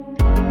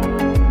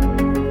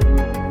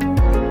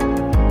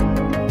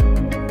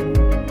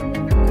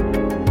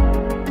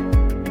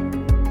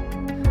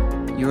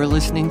are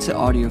listening to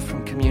audio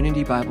from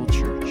Community Bible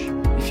Church.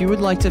 If you would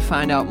like to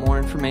find out more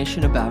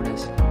information about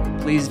us,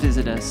 please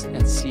visit us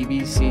at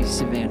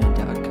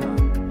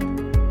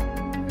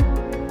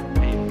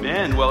cbcsavannah.com.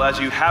 Amen. Well, as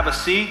you have a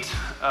seat,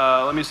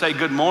 let me say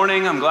good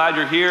morning. I'm glad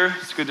you're here.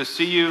 It's good to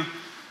see you.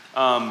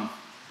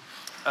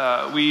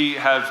 We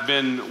have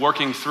been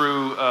working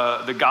through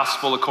the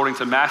gospel according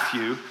to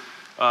Matthew,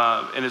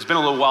 and it's been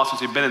a little while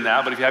since we've been in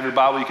that, but if you have your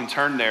Bible, you can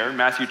turn there,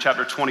 Matthew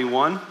chapter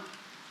 21.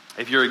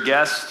 If you're a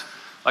guest,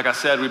 like I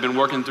said, we've been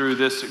working through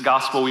this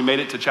gospel. We made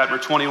it to chapter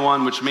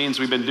 21, which means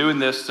we've been doing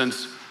this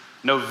since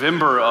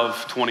November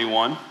of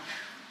 21.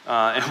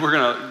 And we're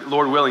going to,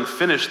 Lord willing,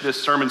 finish this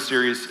sermon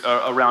series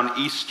around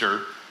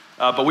Easter.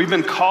 But we've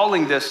been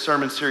calling this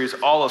sermon series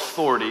All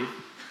Authority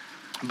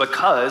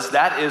because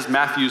that is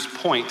Matthew's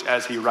point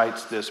as he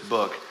writes this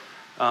book.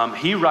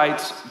 He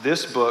writes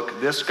this book,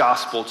 this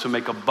gospel, to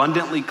make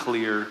abundantly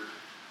clear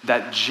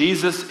that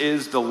Jesus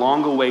is the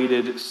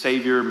long-awaited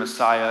Savior,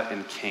 Messiah,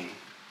 and King.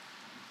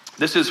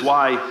 This is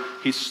why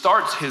he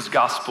starts his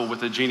gospel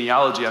with a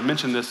genealogy. I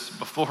mentioned this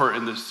before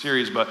in this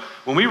series, but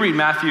when we read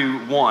Matthew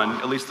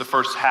 1, at least the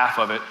first half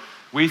of it,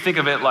 we think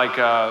of it like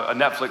a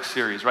Netflix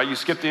series, right? You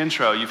skip the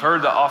intro. You've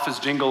heard the Office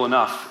jingle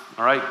enough,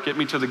 all right? Get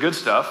me to the good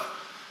stuff.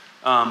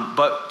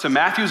 But to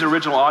Matthew's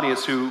original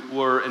audience, who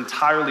were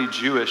entirely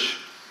Jewish,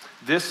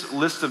 this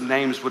list of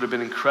names would have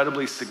been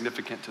incredibly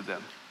significant to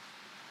them.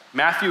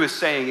 Matthew is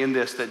saying in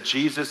this that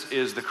Jesus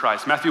is the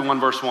Christ. Matthew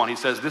 1 verse 1, he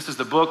says, this is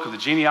the book of the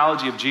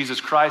genealogy of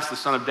Jesus Christ, the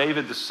son of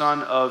David, the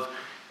son of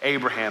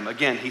Abraham.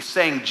 Again, he's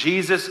saying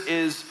Jesus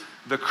is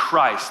the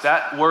Christ.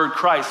 That word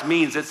Christ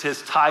means it's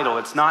his title.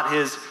 It's not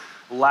his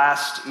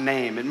last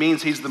name. It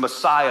means he's the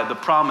Messiah, the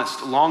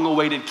promised,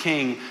 long-awaited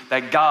king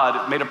that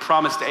God made a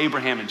promise to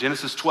Abraham in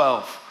Genesis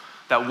 12,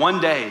 that one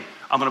day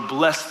I'm going to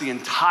bless the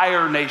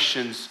entire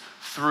nations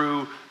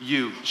through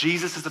you.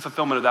 Jesus is the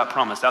fulfillment of that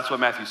promise. That's what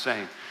Matthew's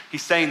saying.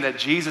 He's saying that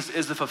Jesus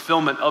is the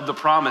fulfillment of the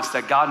promise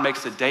that God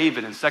makes to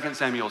David in 2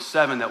 Samuel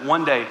 7, that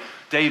one day,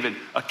 David,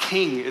 a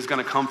king, is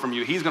going to come from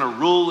you. He's going to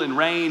rule and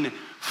reign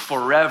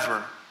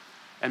forever.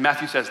 And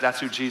Matthew says that's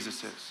who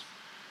Jesus is.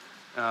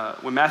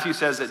 When Matthew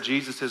says that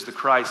Jesus is the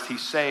Christ,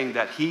 he's saying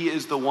that he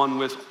is the one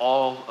with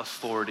all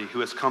authority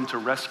who has come to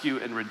rescue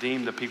and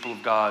redeem the people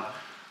of God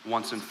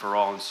once and for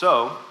all. And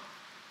so,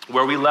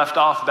 where we left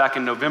off back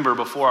in November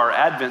before our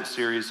Advent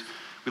series,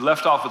 we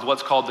left off with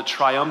what's called the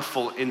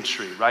triumphal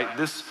entry, right?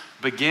 This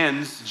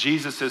begins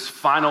Jesus'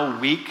 final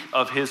week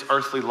of his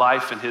earthly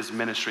life and his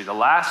ministry. The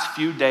last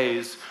few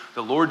days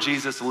the Lord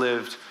Jesus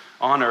lived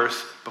on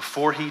earth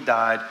before he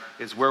died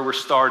is where we're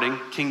starting.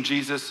 King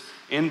Jesus,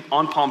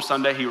 on Palm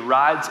Sunday, he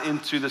rides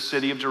into the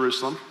city of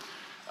Jerusalem.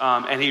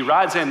 And he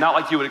rides in not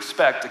like you would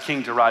expect a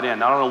king to ride in,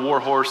 not on a war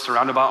horse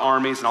surrounded by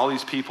armies and all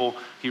these people.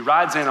 He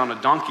rides in on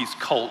a donkey's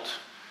colt.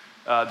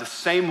 The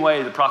same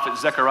way the prophet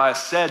Zechariah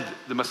said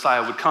the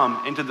Messiah would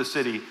come into the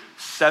city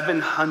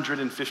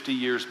 750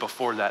 years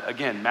before that.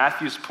 Again,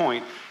 Matthew's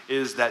point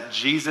is that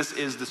Jesus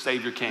is the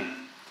Savior King.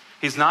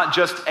 He's not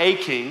just a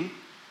king,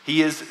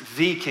 he is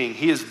the king.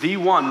 He is the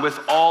one with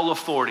all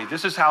authority.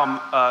 This is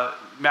how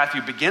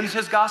Matthew begins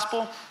his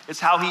gospel. It's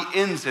how he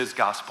ends his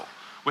gospel.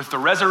 With the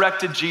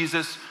resurrected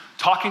Jesus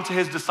talking to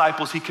his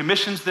disciples, he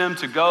commissions them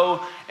to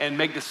go and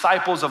make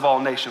disciples of all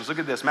nations. Look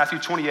at this, Matthew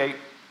 28.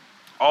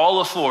 All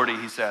authority,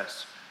 he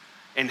says,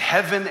 in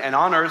heaven and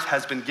on earth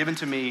has been given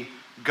to me.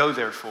 Go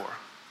therefore.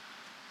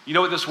 You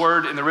know what this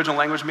word in the original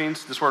language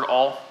means? This word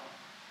all?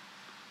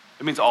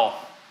 It means all.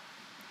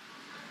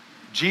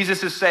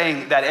 Jesus is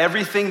saying that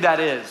everything that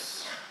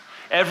is,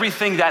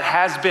 everything that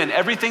has been,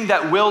 everything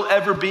that will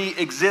ever be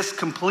exists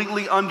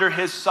completely under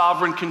his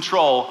sovereign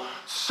control.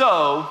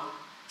 So,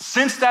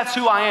 since that's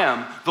who I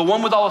am, the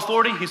one with all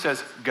authority, he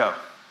says, go.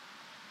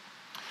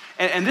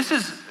 And this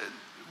is,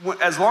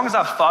 as long as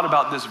I've thought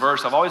about this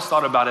verse, I've always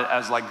thought about it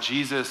as like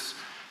Jesus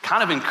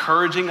kind of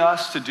encouraging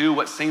us to do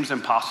what seems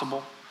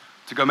impossible,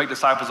 to go make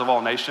disciples of all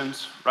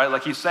nations, right?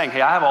 Like he's saying, hey,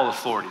 I have all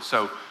authority.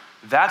 So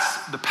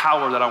that's the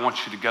power that I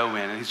want you to go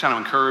in. And he's trying to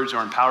encourage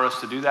or empower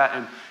us to do that.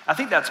 And I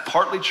think that's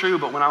partly true,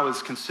 but when I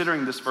was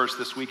considering this verse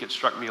this week, it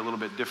struck me a little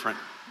bit different.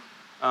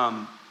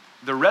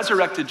 The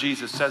resurrected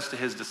Jesus says to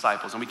his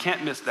disciples, and we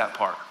can't miss that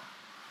part,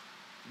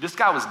 this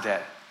guy was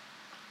dead,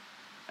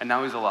 and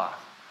now he's alive.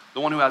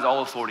 The one who has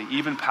all authority,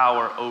 even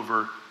power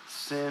over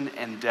sin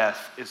and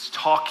death, is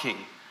talking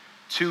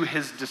to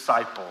his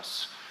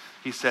disciples.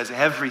 He says,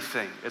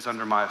 everything is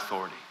under my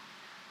authority,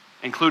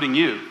 including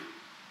you.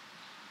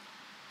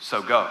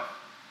 So go.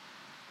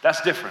 That's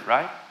different,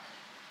 right?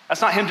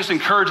 That's not him just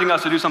encouraging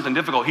us to do something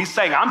difficult. He's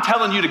saying, I'm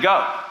telling you to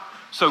go.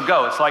 So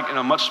go. It's like in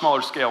a much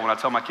smaller scale when I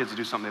tell my kids to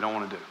do something they don't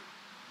want to do. I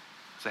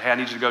say, hey, I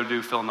need you to go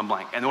do fill in the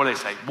blank. And what do they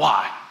say?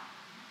 Why?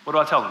 What do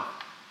I tell them?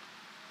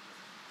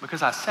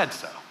 Because I said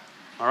so.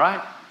 All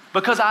right?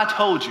 Because I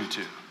told you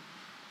to.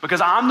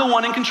 Because I'm the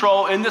one in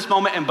control in this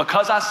moment, and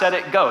because I said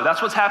it, go. That's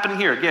what's happening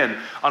here. Again,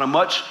 on a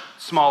much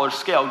smaller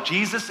scale.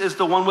 Jesus is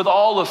the one with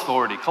all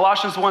authority.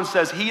 Colossians 1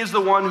 says he is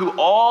the one who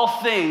all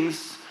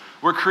things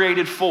were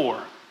created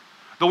for.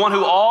 The one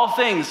who all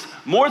things,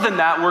 more than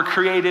that, were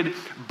created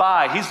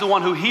by. He's the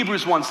one who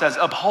Hebrews 1 says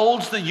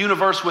upholds the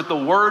universe with the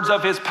words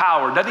of his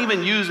power. Doesn't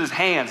even use his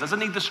hands. Doesn't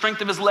need the strength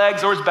of his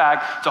legs or his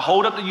back to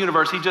hold up the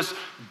universe. He just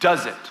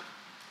does it.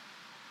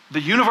 The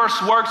universe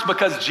works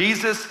because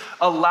Jesus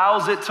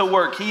allows it to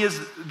work. He is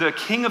the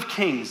King of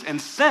Kings.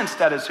 And since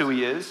that is who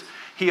he is,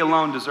 he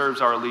alone deserves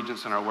our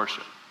allegiance and our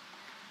worship.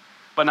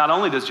 But not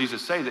only does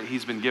Jesus say that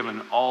he's been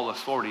given all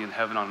authority in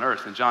heaven and on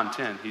earth, in John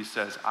 10, he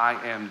says, I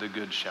am the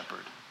good shepherd.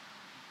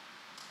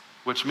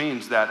 Which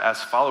means that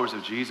as followers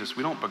of Jesus,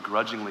 we don't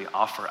begrudgingly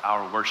offer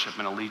our worship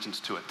and allegiance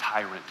to a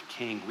tyrant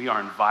king. We are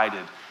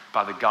invited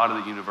by the God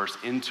of the universe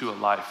into a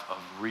life of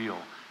real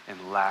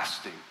and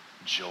lasting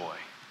joy.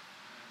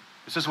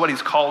 This is what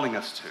he's calling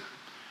us to.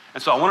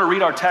 And so I want to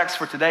read our text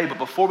for today, but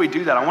before we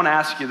do that, I want to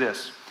ask you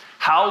this.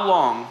 How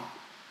long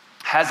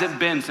has it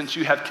been since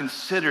you have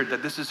considered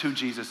that this is who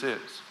Jesus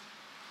is?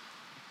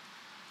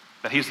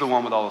 That he's the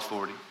one with all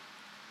authority?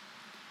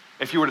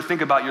 If you were to think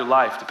about your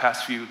life the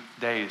past few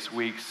days,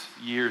 weeks,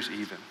 years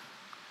even,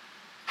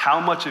 how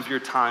much of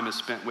your time is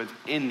spent with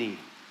any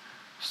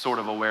sort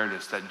of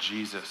awareness that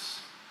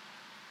Jesus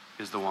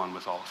is the one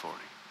with all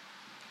authority?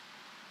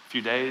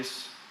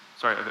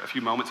 A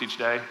few moments each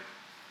day,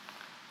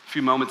 a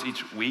few moments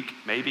each week,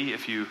 maybe,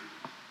 if you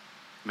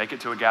make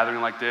it to a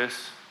gathering like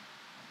this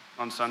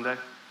on Sunday.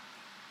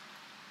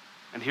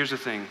 And here's the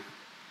thing.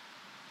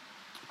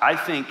 I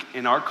think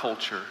in our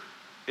culture,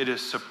 it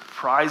is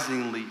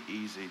surprisingly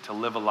easy to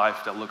live a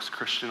life that looks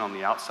Christian on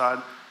the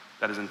outside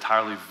that is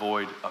entirely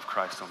void of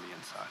Christ on the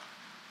inside.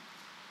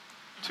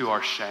 To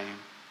our shame.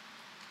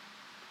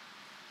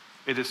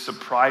 It is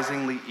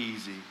surprisingly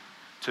easy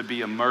to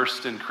be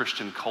immersed in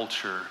Christian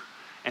culture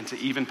and to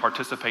even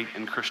participate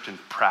in Christian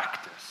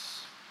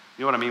practice.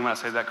 You know what I mean when I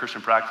say that,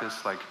 Christian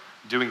practice? Like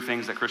doing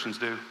things that Christians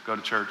do, go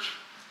to church,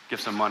 give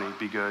some money,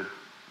 be good,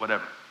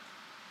 whatever.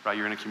 Right,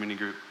 you're in a community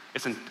group.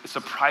 It's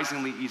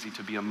surprisingly easy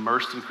to be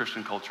immersed in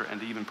Christian culture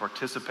and to even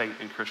participate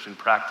in Christian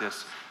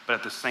practice, but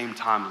at the same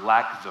time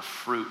lack the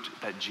fruit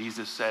that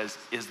Jesus says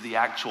is the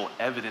actual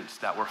evidence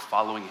that we're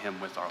following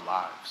him with our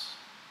lives.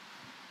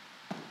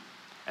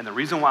 And the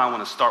reason why I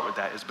want to start with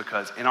that is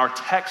because in our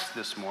text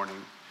this morning,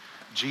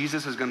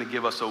 Jesus is going to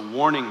give us a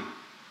warning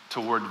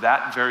toward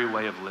that very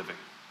way of living.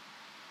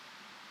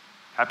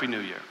 Happy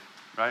New Year,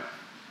 right?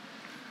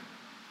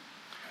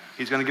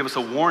 He's going to give us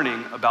a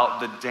warning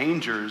about the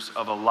dangers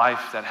of a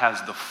life that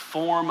has the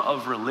form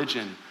of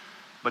religion,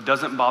 but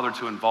doesn't bother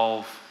to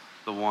involve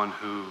the one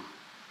who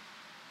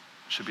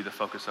should be the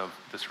focus of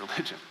this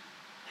religion.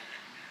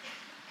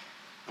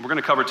 And we're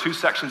going to cover two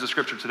sections of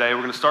scripture today.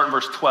 We're going to start in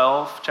verse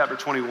 12, chapter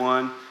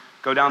 21,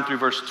 go down through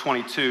verse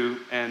 22.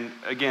 And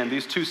again,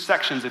 these two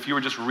sections, if you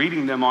were just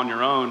reading them on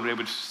your own, they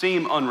would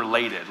seem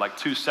unrelated, like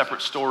two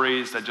separate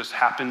stories that just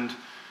happened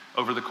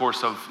over the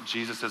course of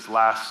Jesus'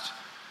 last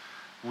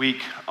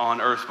week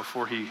on earth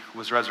before he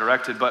was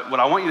resurrected. But what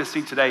I want you to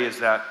see today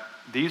is that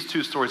these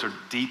two stories are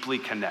deeply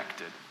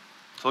connected.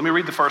 So let me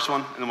read the first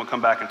one, and then we'll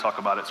come back and talk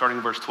about it. Starting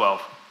in verse 12.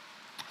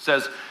 It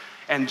says,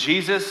 and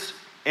Jesus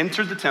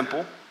entered the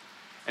temple,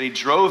 and he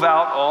drove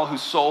out all who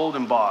sold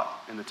and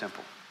bought in the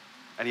temple.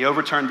 And he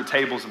overturned the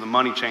tables of the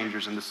money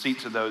changers and the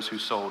seats of those who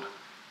sold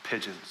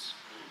pigeons.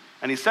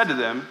 And he said to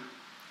them,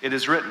 it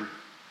is written,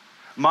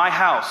 my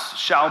house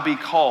shall be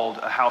called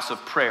a house of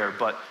prayer,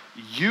 but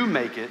you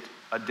make it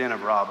a den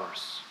of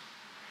robbers.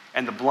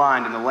 And the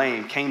blind and the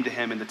lame came to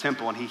him in the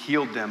temple, and he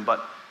healed them. But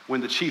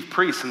when the chief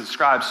priests and the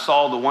scribes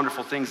saw the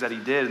wonderful things that he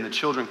did, and the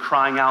children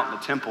crying out in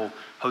the temple,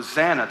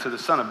 Hosanna to the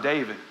Son of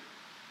David,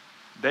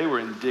 they were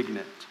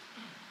indignant.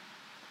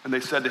 And they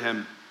said to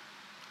him,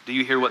 do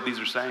you hear what these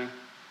are saying?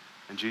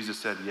 And Jesus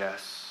said,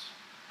 yes.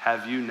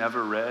 Have you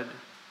never read,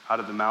 out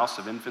of the mouths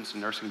of infants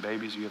and nursing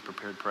babies you have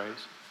prepared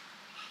praise?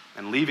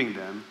 And leaving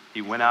them,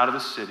 he went out of the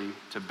city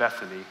to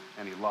Bethany,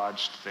 and he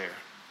lodged there.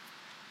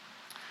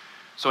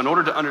 So in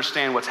order to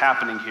understand what's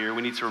happening here,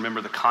 we need to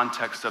remember the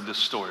context of this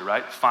story,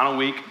 right? Final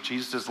week of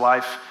Jesus'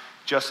 life,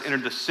 just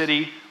entered the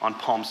city on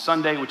Palm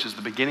Sunday, which is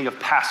the beginning of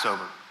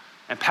Passover.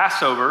 And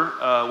Passover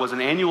was an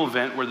annual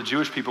event where the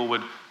Jewish people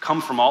would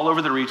come from all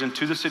over the region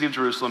to the city of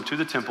Jerusalem, to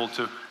the temple,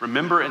 to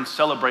remember and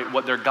celebrate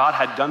what their God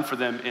had done for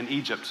them in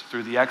Egypt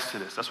through the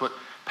Exodus. That's what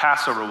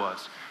Passover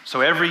was.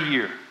 So every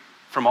year,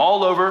 from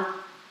all over,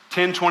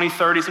 10, 20,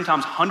 30,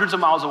 sometimes hundreds of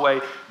miles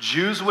away,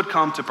 Jews would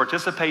come to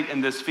participate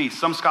in this feast.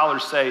 Some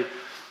scholars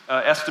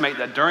estimate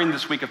that during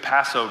this week of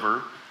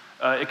Passover,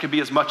 it could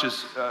be as much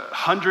as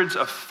hundreds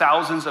of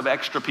thousands of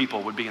extra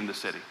people would be in the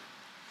city.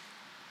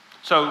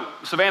 So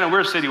Savannah,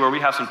 we're a city where we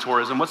have some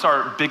tourism. What's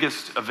our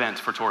biggest event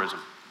for tourism?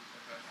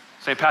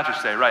 St.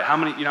 Patrick's Day, right?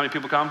 You know how many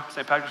people come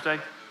St. Patrick's Day?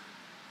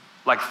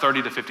 Like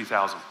 30 to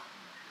 50,000,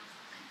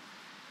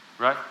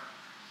 right?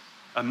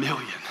 1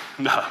 million,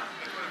 no.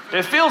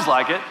 It feels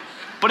like it,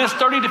 but it's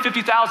 30 to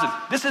 50,000.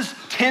 This is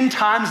 10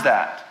 times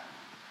that.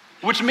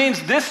 Which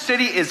means this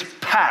city is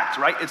packed,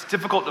 right? It's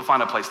difficult to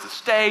find a place to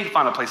stay, to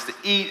find a place to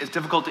eat. It's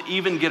difficult to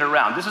even get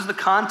around. This is the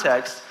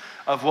context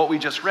of what we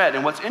just read.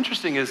 And what's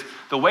interesting is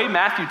the way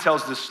Matthew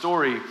tells this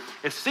story,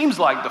 it seems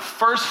like the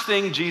first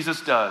thing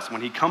Jesus does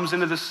when he comes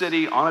into the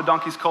city on a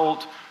donkey's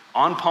colt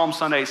on Palm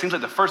Sunday, it seems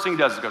like the first thing he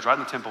does is goes right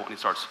in the temple and he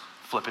starts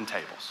flipping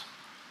tables.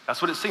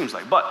 That's what it seems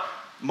like. But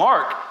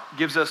Mark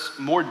gives us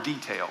more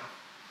detail.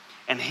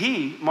 And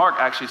Mark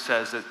actually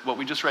says that what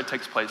we just read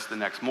takes place the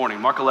next morning.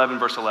 Mark 11,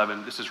 verse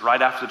 11, this is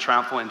right after the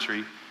triumphal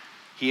entry.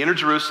 He entered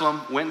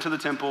Jerusalem, went into the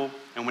temple,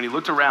 and when he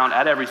looked around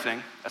at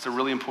everything, that's a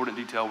really important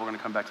detail, we're going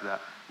to come back to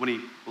that. When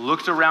he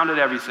looked around at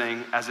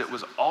everything, as it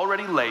was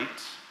already late,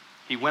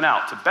 he went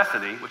out to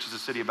Bethany, which is a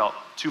city about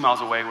 2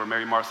 miles away where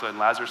Mary, Martha, and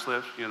Lazarus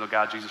lived. You know, the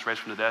God Jesus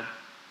raised from the dead,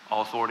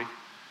 all authority.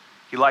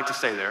 He liked to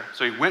stay there,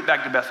 so he went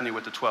back to Bethany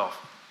with the 12.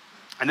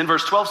 And then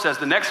verse 12 says,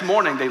 the next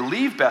morning they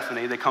leave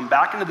Bethany, they come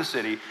back into the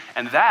city,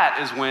 and that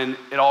is when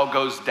it all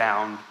goes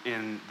down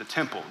in the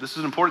temple. This is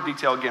an important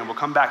detail again, we'll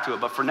come back to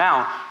it, but for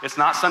now, it's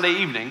not Sunday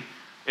evening,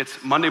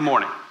 it's Monday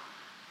morning.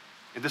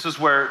 And this is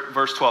where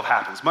verse 12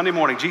 happens. Monday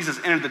morning, Jesus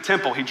entered the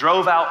temple. He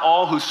drove out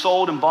all who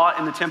sold and bought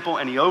in the temple,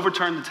 and he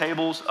overturned the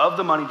tables of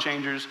the money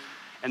changers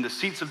and the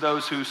seats of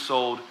those who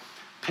sold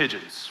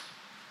pigeons.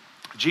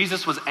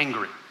 Jesus was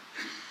angry.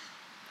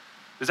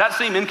 Does that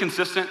seem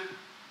inconsistent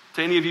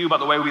to any of you about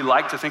the way we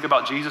like to think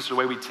about Jesus or the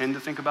way we tend to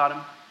think about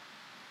him?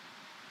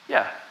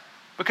 Yeah,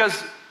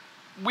 because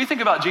we think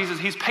about Jesus,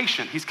 he's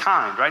patient, he's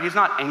kind, right? He's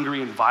not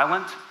angry and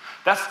violent.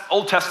 That's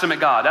Old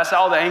Testament God. That's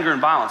all the anger and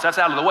violence. That's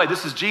out of the way.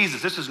 This is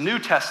Jesus. This is New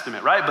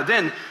Testament, right? But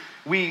then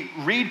we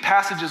read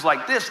passages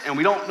like this and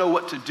we don't know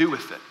what to do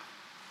with it.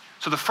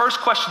 So the first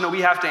question that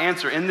we have to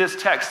answer in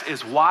this text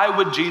is, why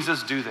would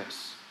Jesus do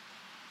this?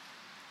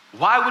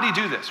 Why would he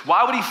do this?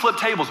 Why would he flip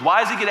tables?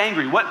 Why does he get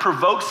angry? What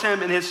provokes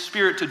him in his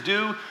spirit to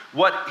do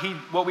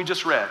what we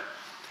just read?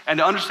 And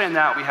to understand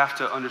that, we have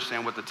to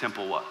understand what the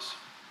temple was.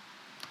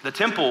 The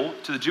temple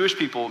to the Jewish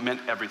people meant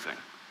everything,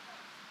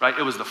 right?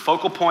 It was the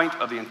focal point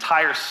of the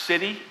entire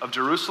city of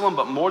Jerusalem,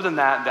 but more than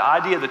that, the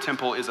idea of the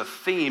temple is a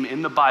theme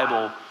in the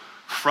Bible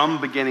from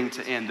beginning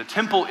to end. The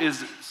temple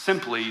is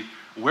simply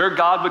where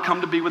God would come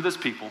to be with his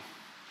people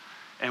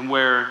and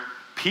where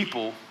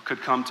people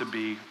could come to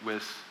be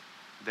with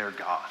their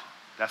God.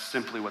 That's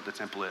simply what the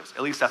temple is.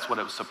 At least that's what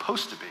it was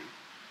supposed to be.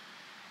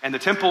 And the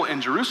temple in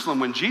Jerusalem,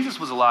 when Jesus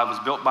was alive, was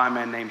built by a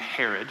man named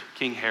Herod,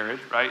 King Herod,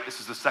 right? This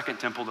is the second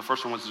temple. The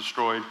first one was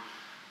destroyed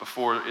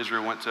before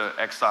Israel went to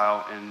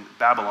exile in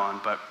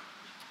Babylon. But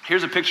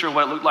here's a picture of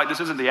what it looked like.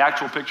 This isn't the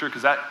actual picture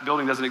because that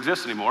building doesn't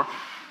exist anymore.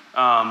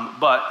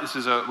 But this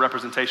is a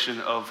representation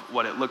of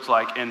what it looked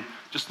like. And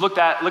just look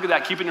at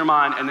that, keep in your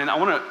mind. And then I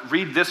want to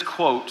read this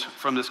quote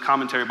from this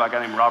commentary by a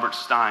guy named Robert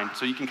Stein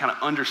so you can kind of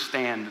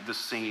understand the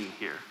scene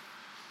here.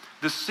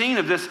 The scene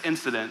of this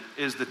incident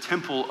is the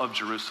Temple of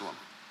Jerusalem,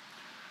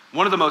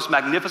 one of the most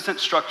magnificent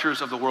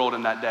structures of the world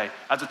in that day.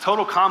 As a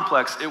total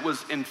complex, it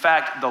was in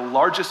fact the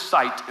largest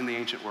site in the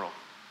ancient world.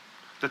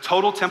 The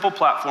total temple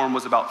platform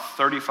was about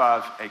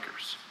 35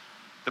 acres.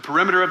 The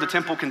perimeter of the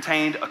temple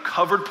contained a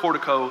covered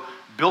portico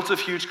built of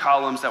huge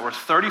columns that were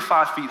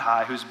 35 feet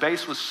high, whose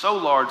base was so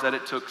large that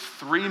it took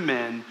 3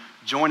 men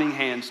joining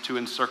hands to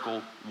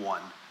encircle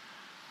one.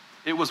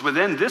 It was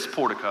within this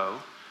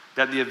portico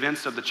that the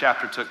events of the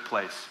chapter took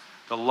place.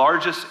 The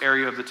largest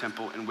area of the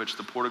temple in which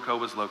the portico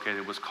was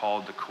located was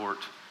called the Court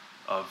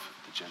of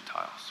the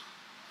Gentiles.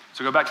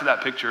 So go back to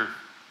that picture.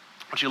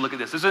 I want you to look at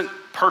this. This isn't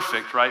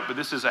perfect, right? But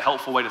this is a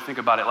helpful way to think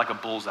about it, like a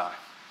bullseye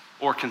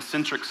or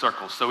concentric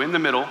circles. So in the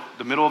middle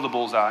of the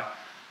bullseye,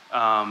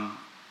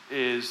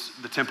 is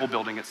the temple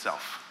building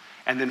itself.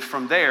 And then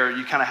from there,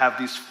 you kind of have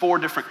these 4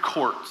 different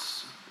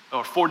courts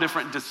or 4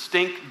 different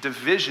distinct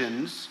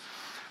divisions.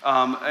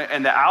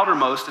 And the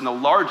outermost and the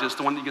largest,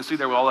 the one that you can see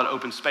there with all that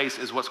open space,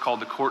 is what's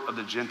called the Court of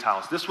the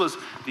Gentiles. This was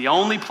the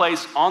only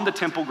place on the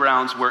temple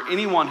grounds where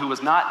anyone who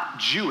was not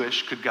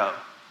Jewish could go.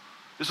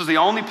 This was the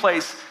only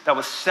place that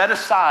was set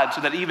aside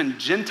so that even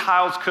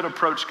Gentiles could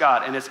approach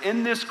God. And it's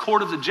in this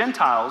Court of the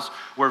Gentiles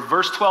where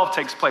verse 12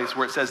 takes place,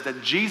 where it says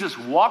that Jesus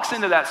walks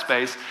into that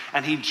space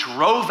and he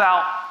drove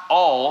out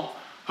all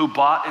who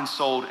bought and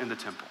sold in the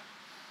temple.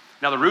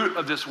 Now, the root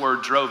of this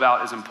word drove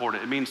out is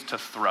important. It means to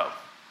throw,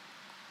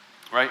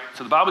 right?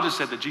 So the Bible just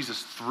said that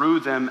Jesus threw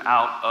them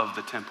out of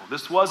the temple.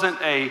 This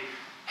wasn't a,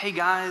 hey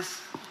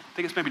guys, I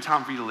think it's maybe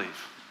time for you to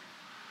leave,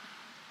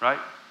 right?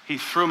 He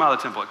threw them out of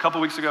the temple. A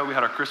couple weeks ago, we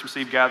had our Christmas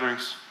Eve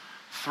gatherings.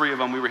 3 of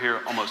them, we were here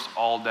almost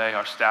all day.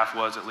 Our staff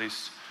was, at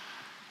least.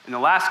 In the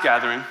last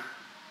gathering,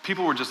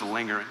 people were just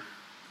lingering.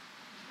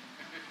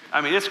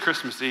 I mean, it's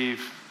Christmas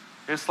Eve.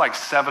 It's like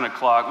 7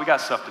 o'clock. We got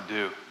stuff to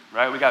do,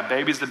 right? We got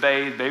babies to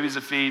bathe, babies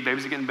to feed,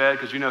 babies to get in bed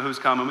because you know who's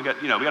coming. We got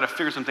to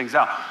figure some things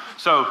out.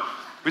 So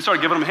we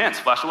started giving them hints.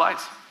 Flash the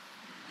lights.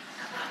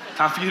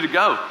 Time for you to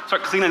go.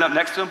 Start cleaning up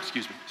next to them.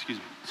 Excuse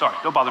me. Sorry,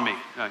 don't bother me.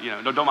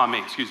 Don't mind me.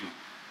 Excuse me.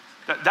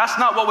 That's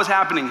not what was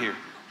happening here.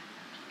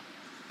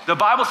 The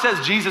Bible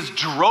says Jesus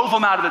drove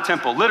them out of the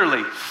temple,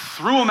 literally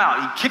threw them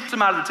out. He kicked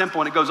them out of the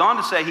temple, and it goes on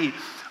to say he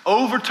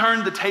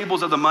overturned the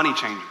tables of the money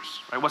changers.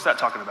 Right? What's that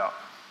talking about?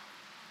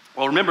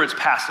 Well, remember, it's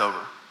Passover.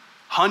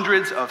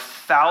 Hundreds of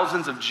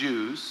thousands of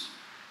Jews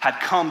had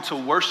come to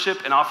worship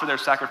and offer their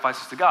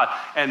sacrifices to God.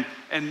 And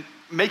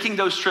making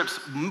those trips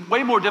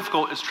way more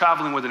difficult is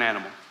traveling with an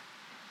animal,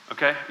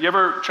 okay? You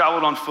ever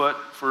traveled on foot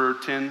for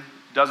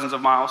dozens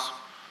of miles?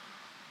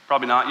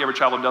 Probably not. You ever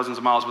traveled dozens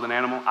of miles with an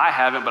animal? I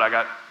haven't, but I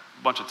got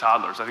a bunch of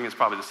toddlers. I think it's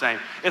probably the same.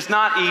 It's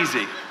not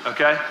easy,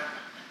 okay?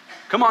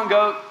 Come on,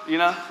 goat,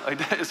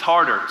 it's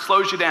harder. It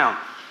slows you down.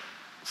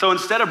 So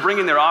instead of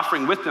bringing their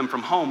offering with them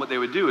from home, what they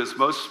would do is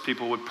most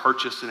people would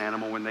purchase an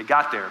animal when they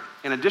got there.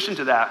 In addition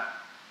to that,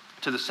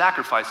 to the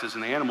sacrifices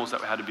and the animals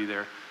that had to be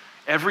there,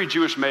 every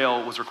Jewish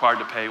male was required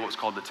to pay what was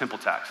called the temple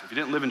tax. If you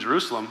didn't live in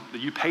Jerusalem,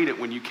 you paid it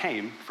when you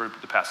came for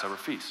the Passover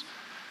feast.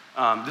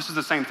 This is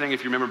the same thing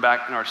if you remember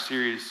back in our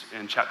series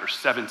in chapter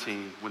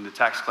 17 when the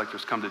tax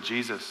collectors come to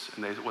Jesus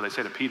and they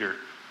say to Peter,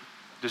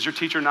 does your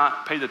teacher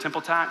not pay the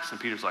temple tax? And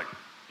Peter's like,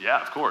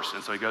 yeah, of course.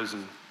 And so he goes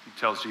and he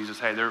tells Jesus,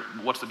 hey,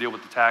 what's the deal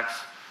with the tax?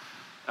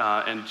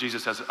 And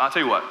Jesus says, I'll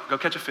tell you what, go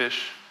catch a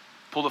fish,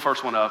 pull the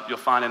first one up, you'll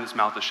find in its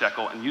mouth a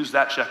shekel, and use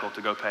that shekel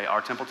to go pay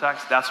our temple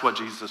tax. That's what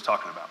Jesus is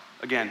talking about.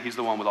 Again, he's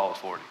the one with all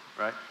authority,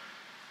 right?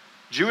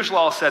 Jewish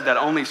law said that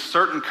only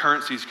certain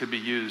currencies could be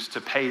used to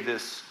pay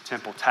this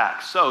temple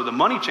tax. So the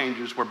money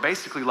changers were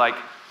basically like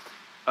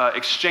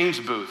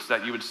exchange booths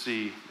that you would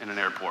see in an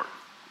airport.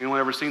 Anyone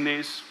ever seen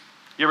these?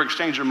 You ever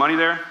exchange your money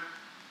there?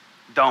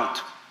 Don't.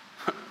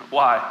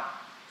 Why?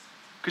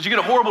 Because you get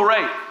a horrible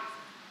rate.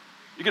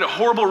 You get a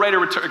horrible rate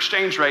of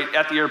exchange rate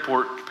at the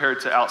airport compared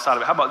to outside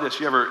of it. How about this?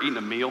 You ever eaten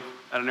a meal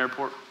at an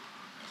airport?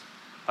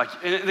 Like,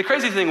 and the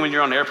crazy thing when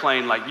you're on an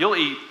airplane, like you'll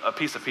eat a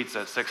piece of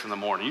pizza at 6 in the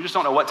morning. You just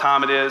don't know what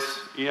time it is,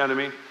 you know what I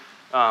mean?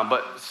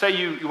 But say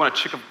you want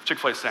a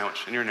Chick-fil-A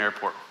sandwich and you're in an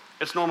airport.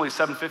 It's normally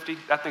 $7.50.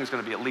 That thing's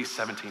gonna be at least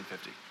 $17.50.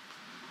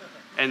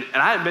 And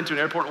I haven't been to an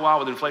airport in a while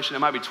with inflation. It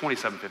might be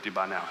 $27.50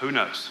 by now, who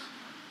knows?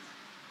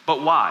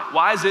 But why?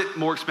 Why is it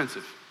more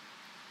expensive?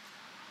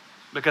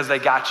 Because they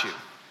got you,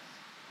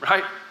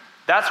 right?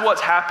 That's what's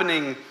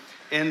happening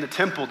in the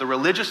temple. The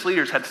religious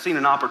leaders had seen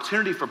an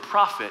opportunity for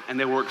profit, and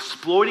they were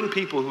exploiting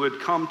people who had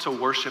come to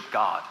worship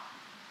God.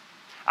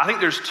 I think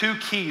there's two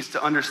keys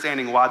to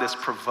understanding why this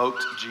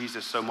provoked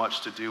Jesus so much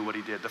to do what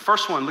he did. The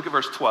first one, look at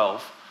verse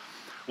 12.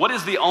 What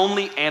is the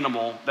only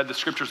animal that the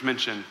scriptures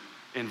mention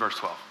in verse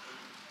 12?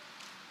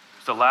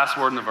 It's the last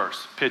word in the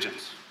verse,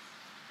 pigeons,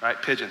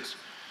 right? Pigeons.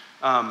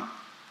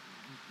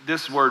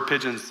 This word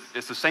pigeons,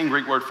 it's the same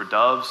Greek word for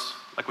doves.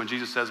 Like when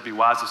Jesus says, be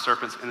wise as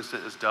serpents,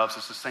 innocent as doves,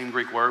 it's the same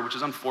Greek word, which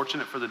is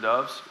unfortunate for the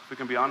doves, if we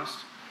can be honest.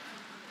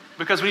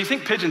 Because when you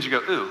think pigeons, you go,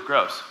 ooh,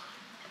 gross.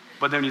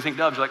 But then when you think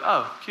doves, you're like,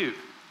 oh, cute.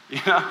 You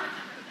know?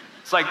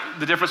 It's like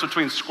the difference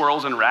between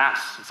squirrels and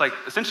rats. It's like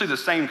essentially the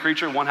same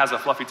creature. One has a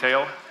fluffy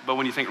tail, but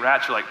when you think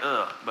rats, you're like,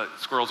 ugh, but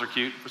squirrels are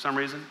cute for some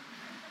reason.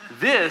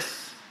 It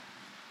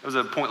was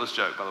a pointless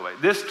joke, by the way.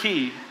 This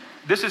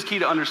is key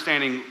to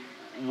understanding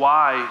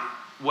why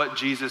what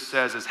Jesus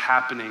says is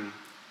happening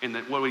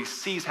what he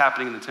sees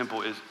happening in the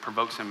temple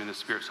provokes him in his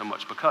spirit so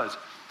much, because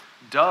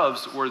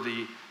doves were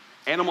the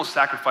animal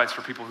sacrifice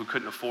for people who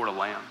couldn't afford a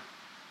lamb.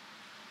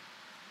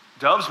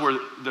 Doves were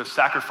the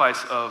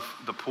sacrifice of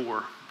the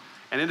poor.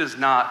 And it is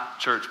not,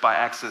 church, by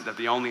accident that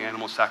the only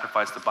animal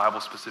sacrifice the Bible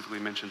specifically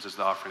mentions is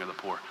the offering of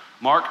the poor.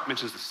 Mark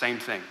mentions the same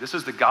thing. This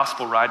is the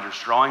gospel writers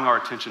drawing our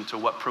attention to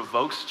what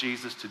provokes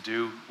Jesus to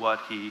do what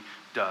he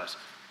does,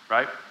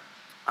 right?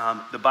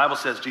 The Bible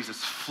says Jesus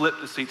flipped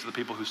the seats of the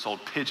people who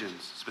sold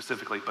pigeons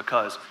specifically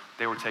because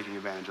they were taking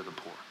advantage of the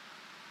poor.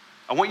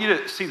 I want you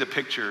to see the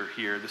picture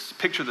here,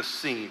 picture the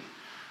scene.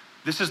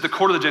 This is the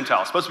court of the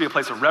Gentiles, supposed to be a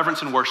place of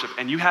reverence and worship,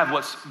 and you have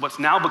what's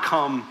now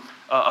become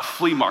a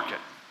flea market,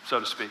 so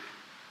to speak.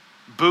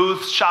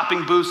 Booths,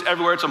 shopping booths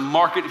everywhere. It's a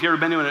market. If you've ever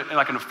been to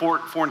in a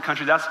foreign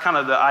country, that's kind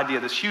of the idea.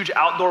 This huge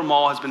outdoor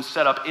mall has been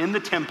set up in the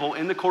temple,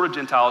 in the court of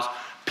Gentiles.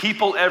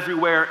 People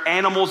everywhere,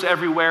 animals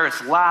everywhere.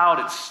 It's loud,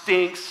 it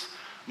stinks.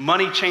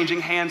 Money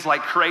changing hands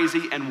like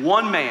crazy. And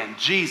one man,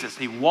 Jesus,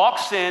 he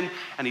walks in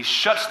and he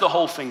shuts the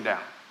whole thing down.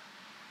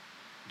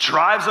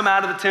 Drives them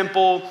out of the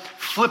temple,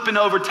 flipping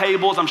over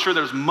tables. I'm sure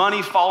there's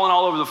money falling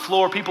all over the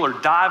floor. People are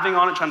diving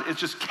on it. It's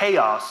just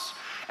chaos.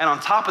 And on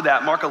top of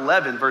that, Mark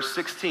 11, verse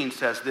 16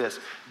 says this: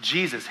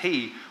 Jesus,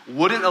 he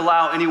wouldn't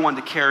allow anyone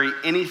to carry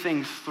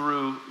anything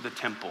through the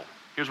temple.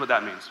 Here's what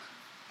that means.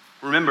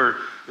 Remember,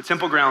 the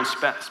temple grounds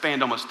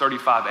spanned almost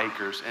 35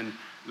 acres, and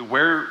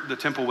where the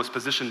temple was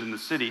positioned in the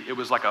city, it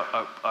was like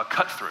a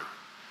cut through.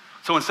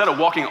 So instead of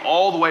walking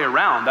all the way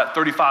around that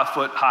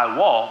 35-foot high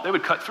wall, they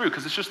would cut through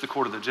because it's just the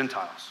court of the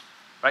Gentiles,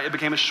 right? It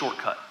became a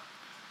shortcut.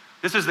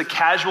 This is the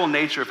casual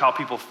nature of how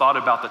people thought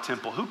about the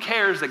temple. Who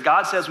cares that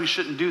God says we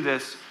shouldn't do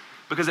this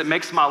because it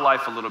makes my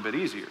life a little bit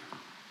easier?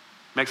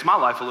 Makes my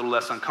life a little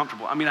less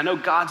uncomfortable. I mean, I know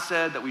God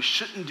said that we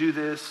shouldn't do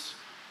this,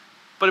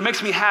 but it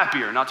makes me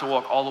happier not to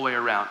walk all the way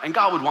around. And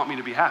God would want me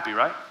to be happy,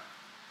 right?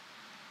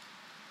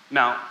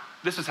 Now,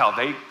 this is how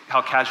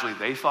casually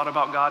they thought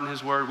about God and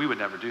his word. We would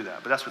never do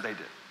that, but that's what they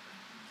did.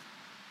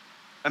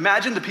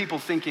 Imagine the people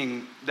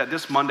thinking that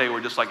this Monday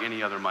were just like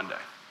any other Monday.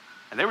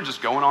 And they were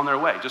just going on their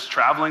way, just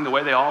traveling the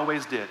way they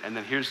always did. And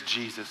then here's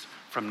Jesus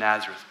from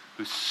Nazareth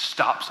who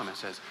stops them and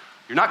says,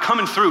 "You're not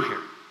coming through here.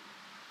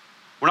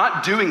 We're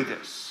not doing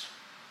this.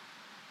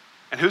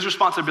 And whose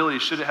responsibility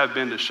should it have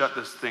been to shut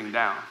this thing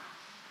down?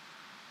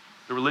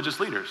 The religious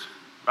leaders,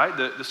 right?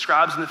 The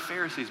scribes and the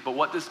Pharisees. But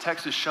what this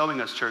text is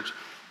showing us, church,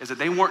 is that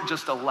they weren't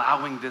just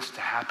allowing this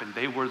to happen.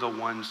 They were the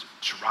ones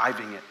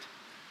driving it.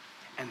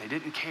 And they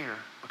didn't care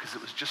because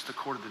it was just the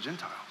court of the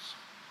Gentiles.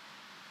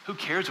 Who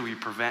cares if we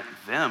prevent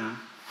them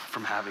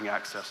from having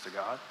access to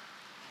God?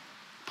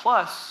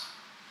 Plus,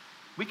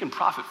 we can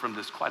profit from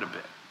this quite a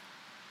bit.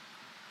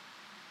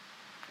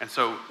 And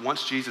so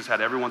once Jesus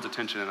had everyone's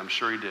attention, and I'm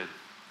sure he did,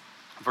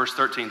 verse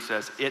 13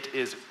 says, it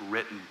is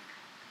written.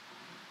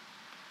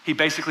 He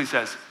basically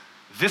says,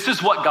 this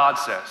is what God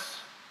says.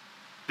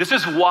 This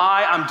is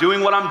why I'm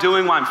doing what I'm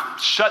doing, why I'm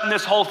shutting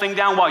this whole thing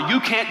down, why you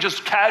can't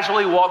just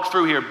casually walk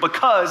through here,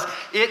 because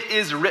it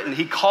is written.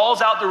 He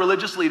calls out the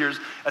religious leaders,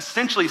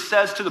 essentially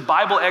says to the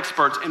Bible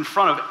experts in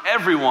front of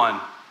everyone,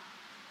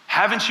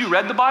 haven't you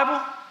read the Bible?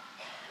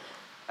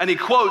 And he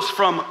quotes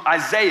from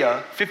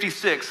Isaiah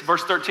 56,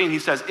 verse 13. He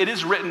says, it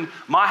is written,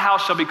 my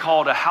house shall be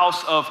called a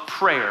house of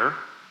prayer,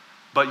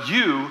 but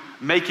you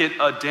make it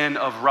a den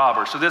of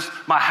robbers. So this,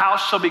 my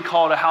house shall be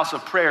called a house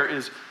of prayer,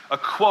 is a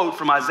quote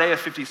from Isaiah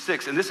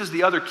 56. And this is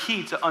the other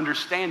key to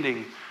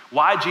understanding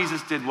why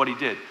Jesus did what he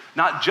did.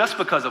 Not just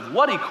because of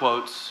what he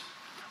quotes,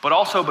 but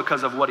also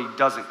because of what he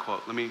doesn't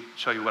quote. Let me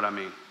show you what I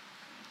mean.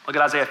 Look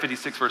at Isaiah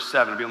 56, verse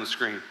 7. It'll be on the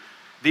screen.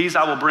 These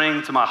I will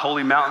bring to my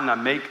holy mountain. I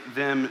make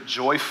them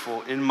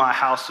joyful in my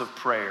house of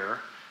prayer.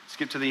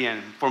 Skip to the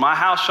end. For my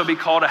house shall be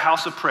called a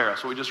house of prayer.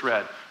 That's what we just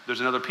read.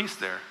 There's another piece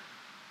there.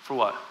 For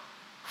what?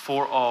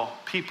 For all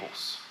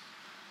peoples.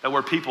 That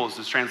word peoples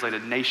is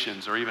translated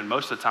nations, or even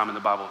most of the time in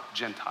the Bible,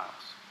 Gentiles.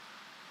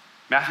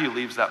 Matthew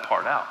leaves that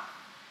part out,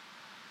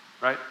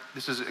 right?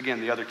 This is, again,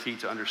 the other key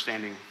to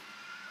understanding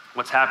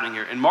what's happening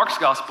here. In Mark's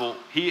gospel,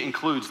 he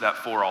includes that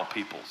for all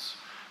peoples,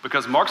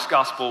 because Mark's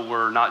gospel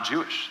were not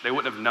Jewish. They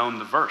wouldn't have known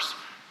the verse.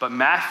 But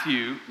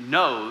Matthew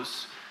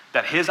knows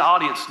that his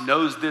audience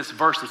knows this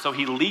verse, and so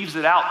he leaves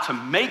it out to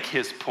make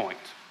his point,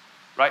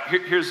 right?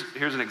 Here's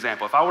an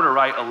example. If I were to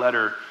write a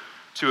letter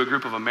to a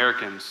group of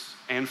Americans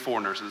and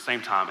foreigners at the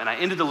same time, and I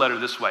ended the letter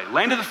this way: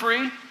 land of the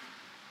free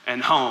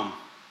and home.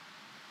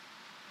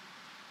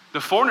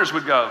 The foreigners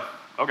would go,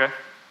 okay,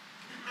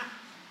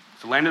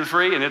 it's the land of the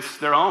free and it's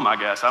their home, I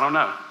guess. I don't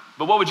know.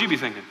 But what would you be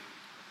thinking?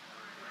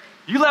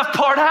 You left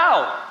part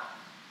out.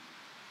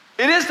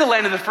 It is the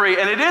land of the free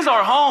and it is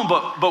our home,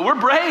 but we're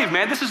brave,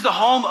 man. This is the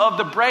home of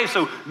the brave.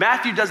 So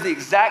Matthew does the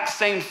exact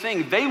same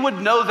thing. They would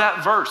know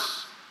that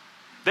verse.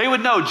 They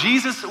would know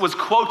Jesus was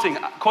quoting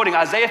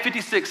Isaiah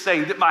 56,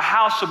 saying that my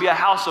house shall be a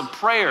house of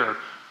prayer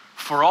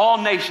for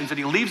all nations. And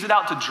he leaves it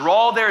out to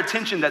draw their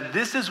attention that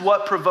this is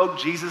what provoked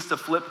Jesus to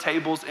flip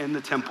tables in the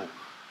temple.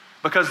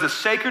 Because the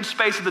sacred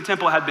space of the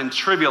temple had been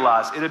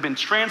trivialized. It had been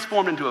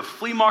transformed into a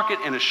flea market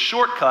and a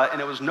shortcut, and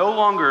it was no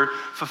longer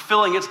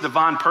fulfilling its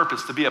divine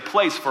purpose to be a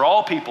place for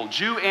all people,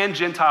 Jew and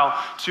Gentile,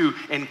 to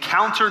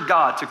encounter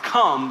God, to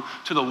come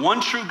to the one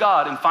true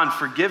God and find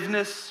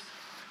forgiveness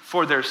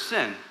for their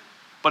sin.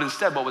 But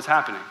instead, what was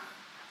happening?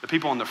 The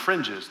people on the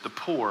fringes, the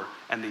poor,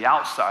 and the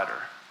outsider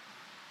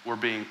were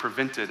being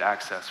prevented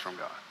access from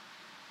God.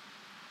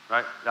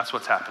 Right? That's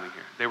what's happening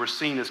here. They were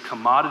seen as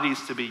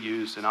commodities to be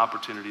used and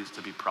opportunities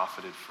to be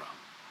profited from.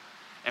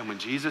 And when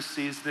Jesus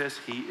sees this,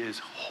 he is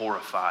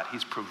horrified.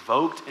 He's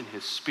provoked in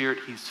his spirit.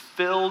 He's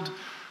filled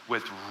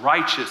with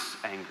righteous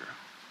anger.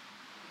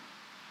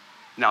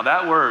 Now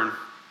that word,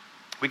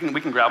 we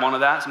can grab onto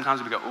that.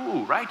 Sometimes we go,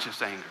 ooh,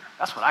 righteous anger.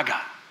 That's what I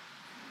got.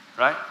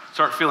 Right?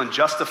 Start feeling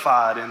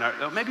justified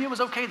in maybe it was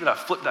okay that I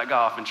flipped that guy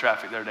off in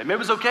traffic the other day. Maybe it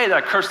was okay that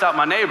I cursed out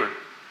my neighbor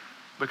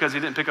because he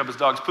didn't pick up his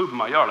dog's poop in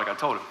my yard like I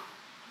told him.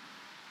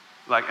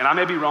 And I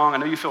may be wrong. I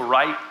know you feel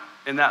right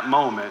in that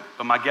moment,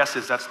 but my guess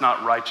is that's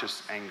not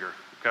righteous anger,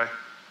 okay?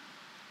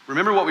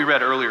 Remember what we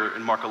read earlier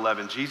in Mark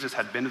 11. Jesus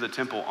had been to the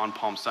temple on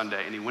Palm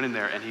Sunday, and he went in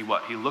there and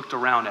he looked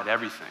around at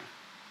everything.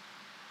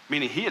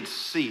 Meaning he had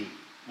seen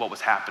what was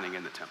happening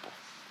in the temple.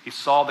 He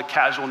saw the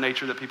casual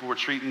nature that people were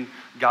treating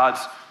God's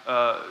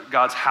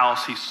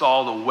house. He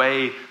saw the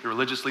way the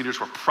religious leaders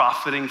were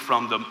profiting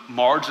from the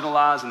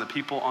marginalized and the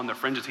people on the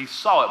fringes. He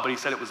saw it, but he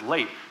said it was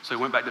late, so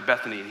he went back to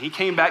Bethany. And he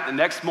came back the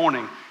next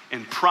morning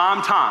in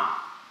prime time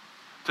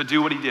to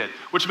do what he did,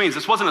 which means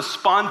this wasn't a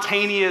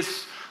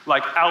spontaneous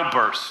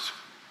outburst,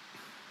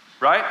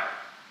 right?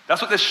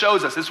 That's what this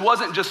shows us. This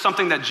wasn't just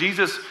something that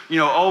Jesus,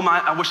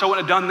 I wish I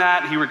wouldn't have done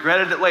that, and he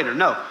regretted it later.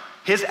 No.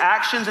 His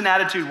actions and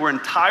attitude were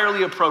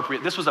entirely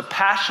appropriate. This was a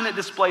passionate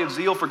display of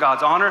zeal for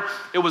God's honor.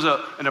 It was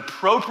an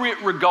appropriate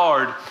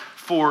regard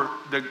for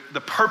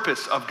the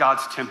purpose of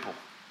God's temple.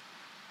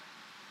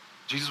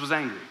 Jesus was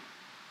angry.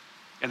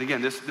 And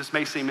again, this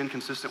may seem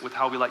inconsistent with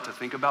how we like to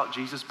think about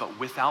Jesus, but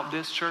without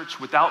this,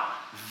 church, without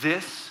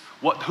this,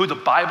 who the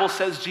Bible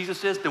says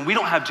Jesus is, then we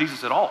don't have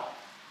Jesus at all.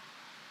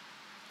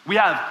 We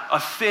have a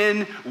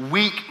thin,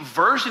 weak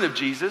version of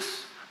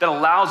Jesus that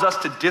allows us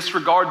to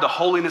disregard the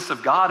holiness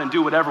of God and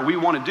do whatever we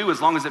want to do as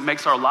long as it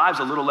makes our lives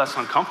a little less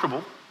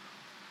uncomfortable.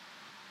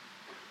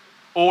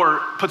 Or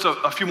puts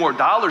a few more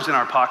dollars in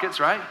our pockets,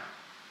 right?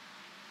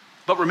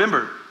 But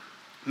remember,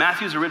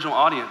 Matthew's original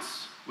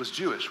audience was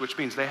Jewish, which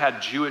means they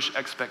had Jewish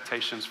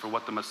expectations for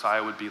what the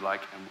Messiah would be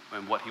like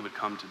and what he would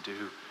come to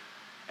do.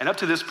 And up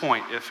to this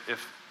point,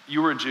 if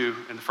you were a Jew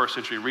in the first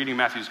century reading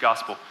Matthew's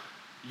gospel,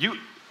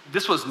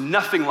 this was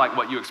nothing like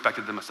what you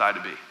expected the Messiah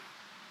to be.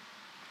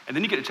 And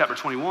then you get to chapter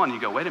 21 and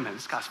you go, wait a minute,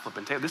 this guy's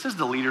flipping tail. This is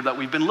the leader that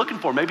we've been looking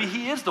for. Maybe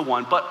he is the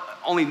one, but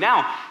only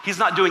now he's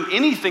not doing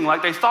anything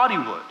like they thought he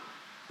would.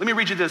 Let me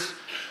read you this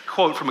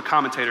quote from a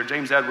commentator,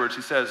 James Edwards.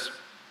 He says,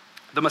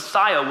 the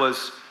Messiah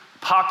was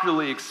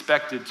popularly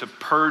expected to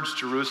purge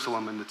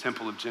Jerusalem and the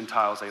temple of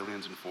Gentiles,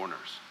 aliens, and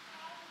foreigners.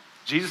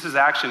 Jesus'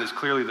 action is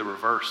clearly the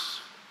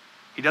reverse.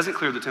 He doesn't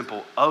clear the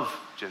temple of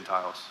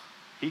Gentiles.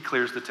 He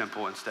clears the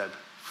temple instead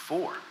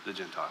for the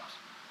Gentiles.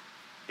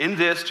 In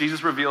this,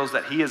 Jesus reveals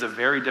that he is a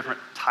very different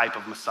type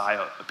of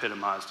Messiah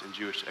epitomized in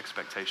Jewish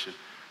expectation.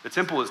 The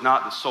temple is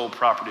not the sole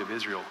property of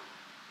Israel,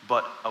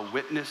 but a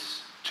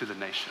witness to the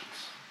nations.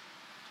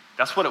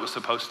 That's what it was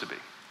supposed to be.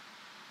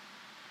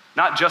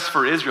 Not just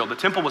for Israel. The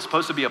temple was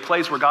supposed to be a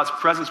place where God's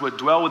presence would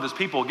dwell with his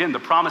people. Again, the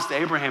promise to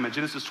Abraham in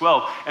Genesis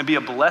 12, and be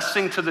a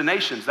blessing to the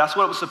nations. That's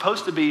what it was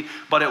supposed to be,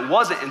 but it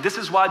wasn't. And this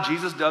is why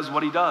Jesus does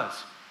what he does.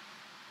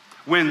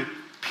 When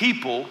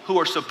people who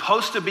are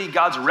supposed to be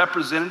God's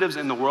representatives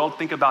in the world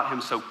think about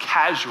him so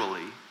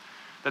casually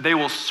that they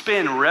will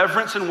spin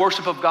reverence and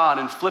worship of God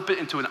and flip it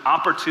into an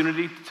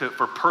opportunity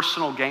for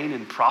personal gain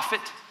and profit,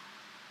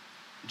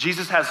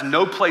 Jesus has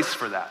no place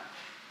for that.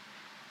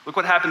 Look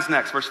what happens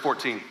next, verse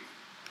 14.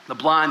 The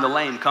blind, the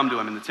lame come to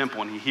him in the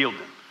temple, and he healed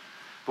them.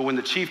 But when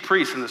the chief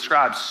priests and the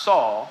scribes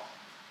saw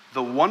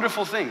the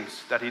wonderful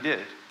things that he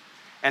did,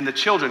 and the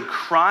children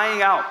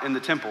crying out in the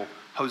temple,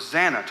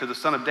 Hosanna to the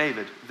Son of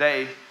David,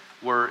 they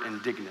were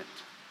indignant.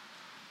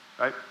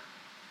 Right?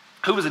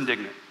 Who was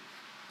indignant?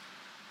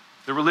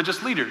 The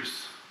religious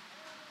leaders.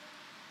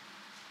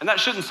 And that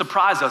shouldn't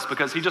surprise us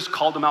because he just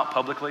called them out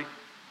publicly.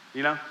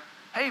 You know?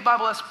 Hey,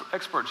 Bible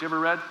experts, you ever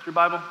read your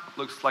Bible?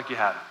 Looks like you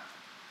have.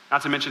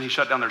 Not to mention he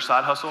shut down their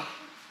side hustle.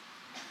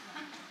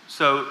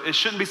 So it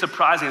shouldn't be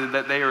surprising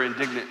that they are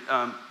indignant.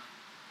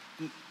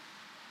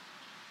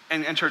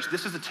 And church,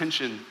 this is the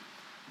tension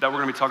that we're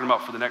going to be talking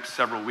about for the next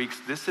several weeks.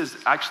 This is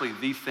actually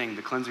the thing,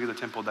 the cleansing of the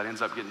temple, that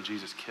ends up getting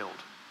Jesus killed.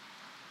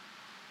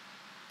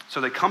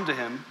 So they come to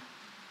him,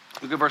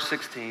 look at verse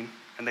 16,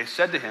 and they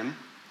said to him,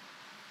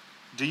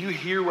 do you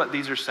hear what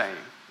these are saying?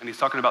 And he's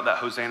talking about that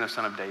Hosanna,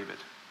 Son of David.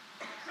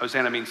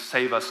 Hosanna means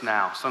save us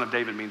now. Son of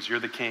David means you're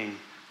the king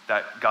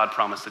that God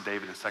promised to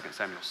David in 2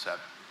 Samuel 7.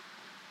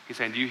 He's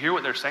saying, do you hear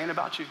what they're saying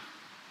about you?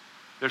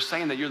 They're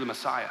saying that you're the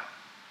Messiah.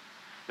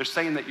 They're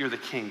saying that you're the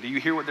king. Do you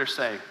hear what they're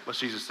saying? What's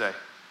Jesus say?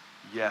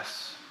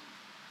 Yes.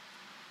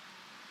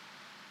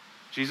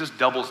 Jesus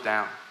doubles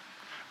down.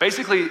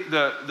 Basically,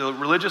 the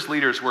religious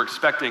leaders were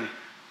expecting,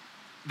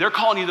 they're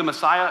calling you the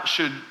Messiah.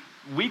 Should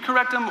we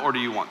correct them or do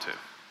you want to?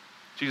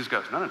 Jesus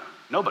goes, no,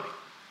 nobody.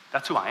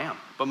 That's who I am.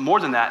 But more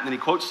than that, and then he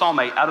quotes Psalm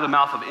 8, out of the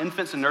mouth of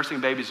infants and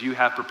nursing babies you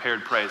have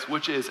prepared praise,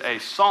 which is a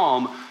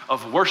psalm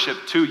of worship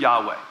to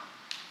Yahweh.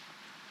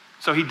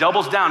 So he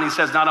doubles down. He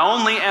says, not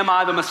only am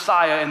I the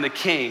Messiah and the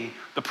king,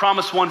 the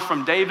promised one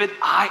from David,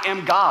 I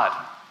am God.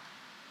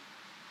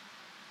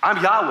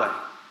 I'm Yahweh.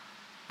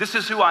 This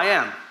is who I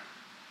am,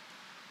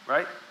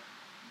 right?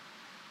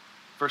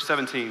 Verse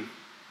 17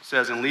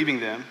 says, and leaving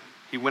them,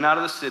 he went out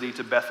of the city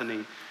to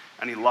Bethany,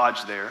 and he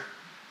lodged there.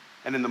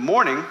 And in the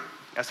morning,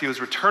 as he was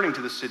returning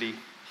to the city,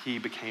 he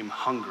became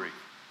hungry.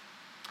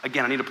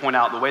 Again, I need to point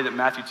out the way that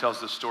Matthew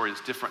tells this story is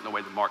different than the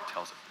way that Mark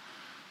tells it.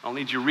 I'll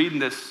need you reading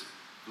this.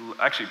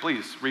 Actually,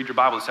 please read your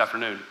Bible this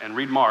afternoon and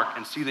read Mark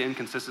and see the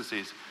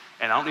inconsistencies.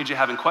 And I don't need you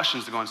having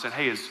questions to go and say,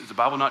 hey, is the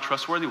Bible not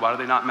trustworthy? Why do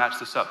they not match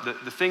this up?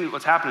 The thing,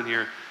 what's happening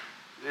here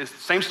is the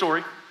same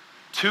story,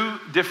 two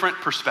different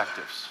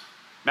perspectives.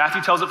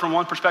 Matthew tells it from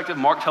one perspective,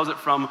 Mark tells it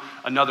from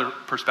another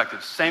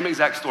perspective. Same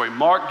exact story.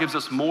 Mark gives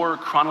us more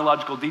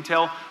chronological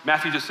detail.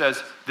 Matthew just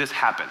says, this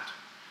happened.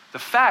 The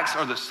facts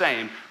are the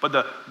same, but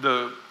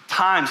the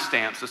time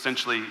stamps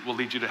essentially will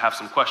lead you to have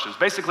some questions.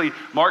 Basically,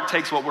 Mark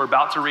takes what we're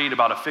about to read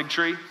about a fig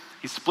tree,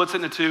 he splits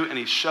it into two, and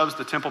he shoves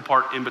the temple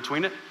part in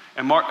between it.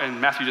 And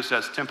Matthew just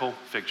says, temple,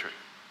 fig tree.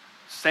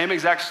 Same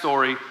exact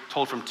story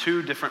told from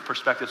two different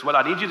perspectives. What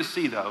I need you to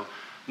see, though,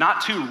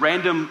 not two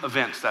random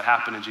events that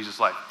happen in Jesus'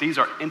 life. These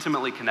are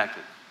intimately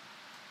connected,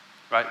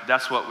 right?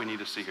 That's what we need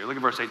to see here. Look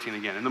at verse 18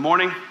 again. In the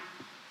morning,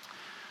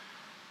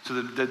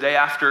 so the day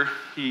after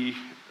he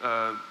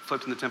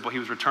flipped in the temple, he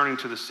was returning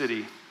to the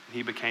city.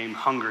 He became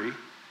hungry,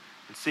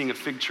 and seeing a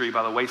fig tree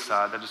by the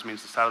wayside, that just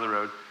means the side of the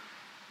road,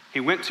 he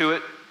went to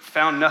it,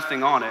 found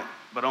nothing on it,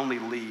 but only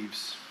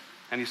leaves.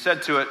 And he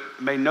said to it,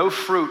 may no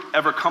fruit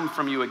ever come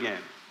from you again.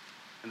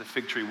 And the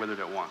fig tree withered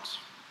at once.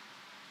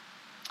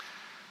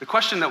 The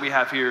question that we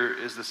have here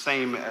is the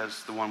same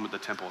as the one with the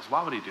temples.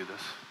 Why would he do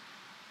this?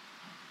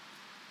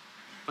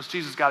 What's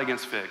Jesus got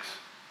against figs,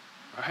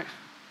 right?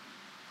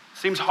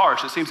 Seems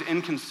harsh. It seems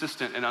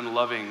inconsistent and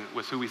unloving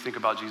with who we think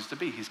about Jesus to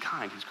be. He's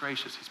kind, he's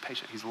gracious, he's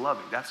patient, he's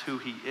loving. That's who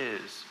he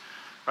is,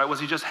 right? Was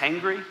he just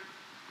hangry?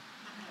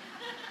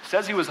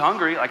 Says he was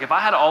hungry. Like if I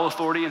had all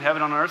authority in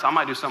heaven and on earth, I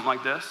might do something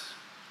like this.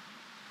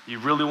 You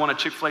really want a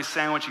Chick-fil-A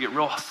sandwich, you get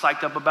real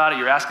psyched up about it,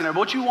 you're asking her,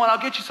 what you want?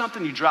 I'll get you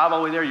something. You drive all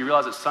the way there, you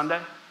realize it's Sunday.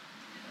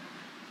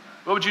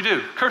 What would you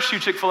do? Curse you,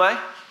 Chick-fil-A.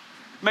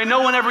 May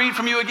no one ever eat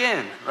from you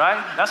again,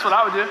 right? That's what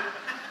I would do.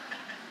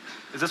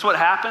 Is this what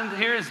happened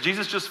here? Is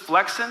Jesus just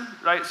flexing,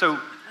 right? So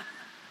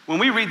when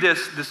we read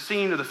this, the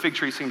scene of the fig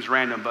tree seems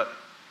random, but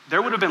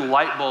there would have been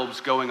light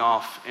bulbs going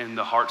off in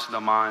the hearts and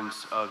the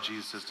minds of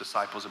Jesus'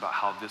 disciples about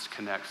how this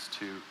connects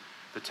to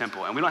the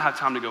temple. And we don't have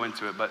time to go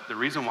into it, but the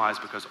reason why is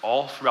because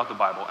all throughout the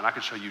Bible, and I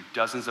can show you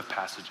dozens of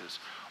passages,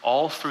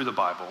 all through the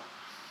Bible,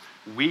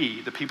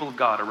 we, the people of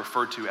God, are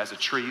referred to as a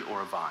tree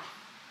or a vine.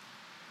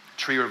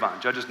 Tree or vine.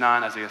 Judges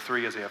 9, Isaiah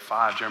 3, Isaiah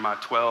 5, Jeremiah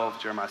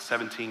 12, Jeremiah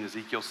 17,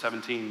 Ezekiel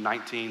 17,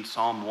 19,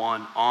 Psalm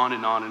 1, on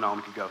and on and on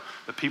we could go.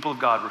 The people of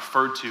God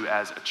referred to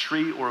as a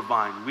tree or a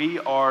vine. We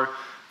are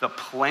the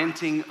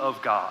planting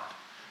of God.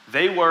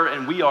 They were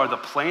and we are the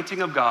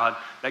planting of God,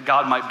 that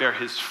God might bear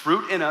his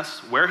fruit in us,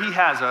 where he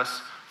has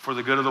us, for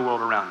the good of the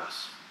world around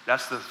us.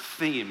 That's the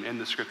theme in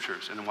the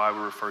scriptures and why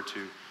we're referred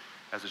to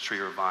as a tree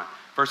or a vine.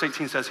 Verse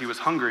 18 says he was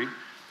hungry.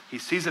 He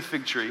sees a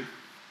fig tree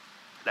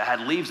that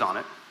had leaves on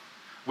it,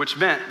 which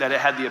meant that it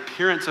had the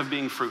appearance of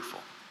being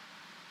fruitful,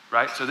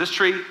 right? So this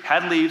tree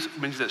had leaves,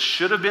 means it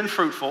should have been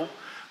fruitful,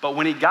 but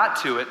when he got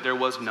to it, there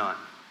was none.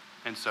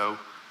 And so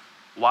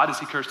why does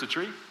he curse the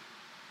tree?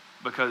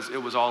 Because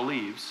it was all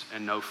leaves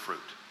and no fruit.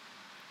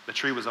 The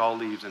tree was all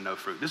leaves and no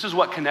fruit. This is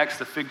what connects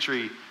the fig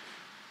tree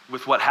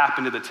with what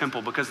happened to the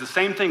temple, because the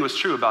same thing was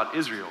true about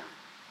Israel.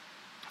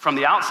 From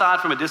the outside,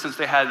 from a distance,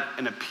 they had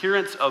an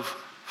appearance of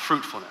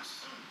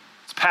fruitfulness.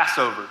 It's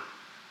Passover.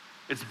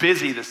 It's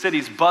busy, the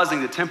city's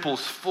buzzing, the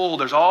temple's full,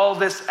 there's all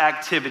this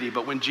activity,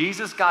 but when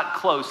Jesus got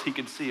close, he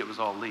could see it was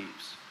all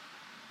leaves,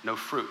 no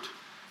fruit.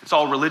 It's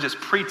all religious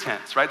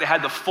pretense, right? They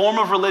had the form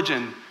of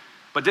religion,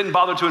 but didn't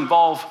bother to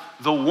involve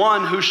the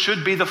one who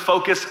should be the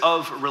focus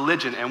of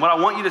religion. And what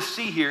I want you to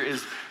see here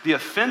is the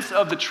offense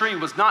of the tree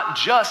was not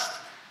just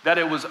that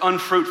it was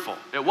unfruitful.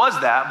 It was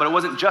that, but it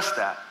wasn't just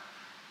that.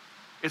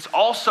 It's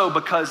also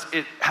because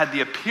it had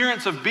the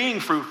appearance of being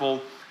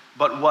fruitful,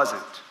 but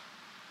wasn't.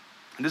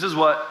 And this is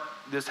what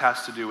this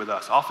has to do with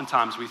us.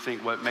 Oftentimes we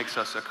think what makes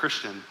us a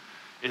Christian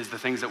is the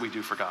things that we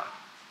do for God.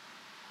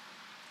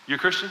 You're a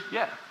Christian?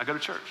 Yeah, I go to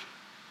church.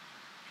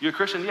 You're a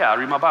Christian? Yeah, I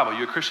read my Bible.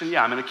 You're a Christian?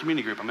 Yeah, I'm in a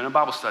community group. I'm in a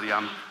Bible study.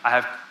 I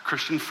have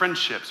Christian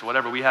friendships or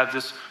whatever. We have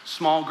this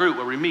small group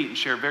where we meet and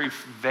share very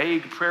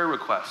vague prayer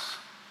requests.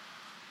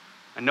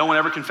 And no one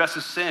ever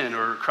confesses sin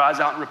or cries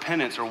out in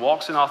repentance or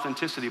walks in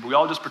authenticity, but we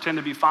all just pretend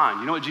to be fine.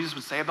 You know what Jesus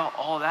would say about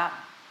all of that?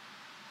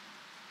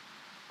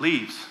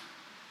 Leaves.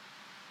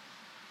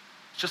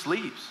 It's just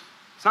leaves.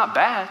 It's not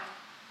bad.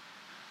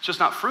 It's just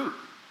not fruit.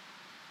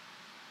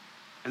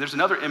 And there's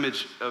another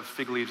image of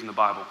fig leaves in the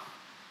Bible.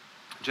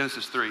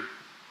 Genesis 3.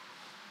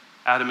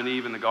 Adam and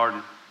Eve in the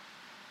garden.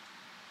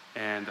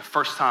 And the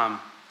first time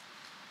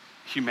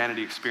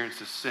humanity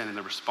experiences sin and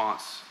the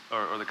response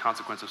or the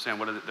consequence of sin,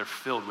 they're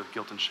filled with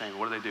guilt and shame.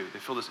 What do? They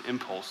feel this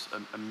impulse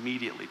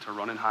immediately to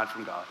run and hide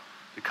from God,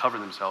 to cover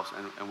themselves.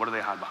 And what do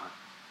they hide behind?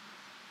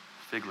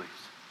 Fig leaves.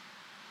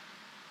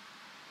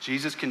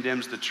 Jesus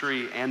condemns the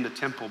tree and the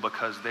temple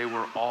because they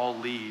were all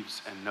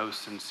leaves and no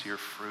sincere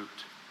fruit.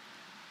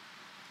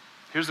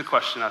 Here's the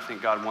question I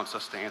think God wants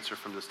us to answer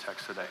from this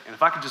text today. And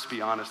if I could just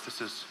be honest,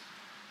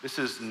 this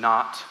is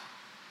not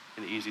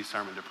an easy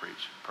sermon to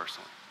preach,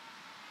 personally.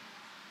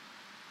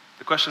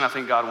 The question I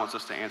think God wants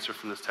us to answer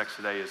from this text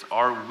today is,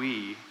 are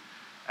we,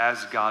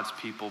 as God's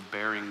people,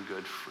 bearing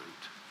good fruit?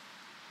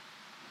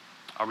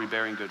 Are we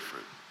bearing good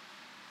fruit?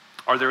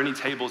 Are there any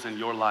tables in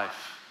your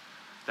life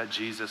that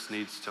Jesus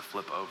needs to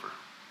flip over?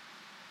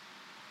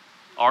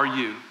 Are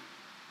you,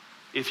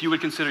 if you would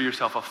consider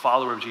yourself a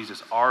follower of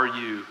Jesus, are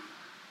you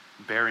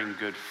bearing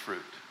good fruit?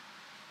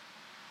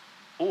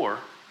 Or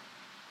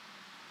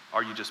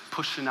are you just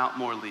pushing out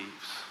more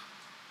leaves,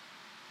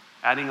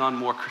 adding on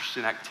more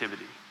Christian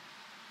activity,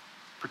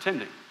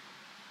 pretending,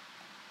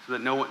 so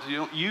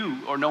that you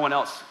or no one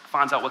else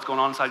finds out what's going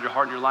on inside your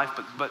heart and your life,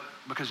 but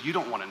because you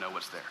don't want to know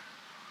what's there?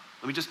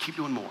 Let me just keep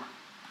doing more.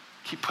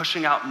 Keep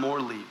pushing out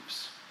more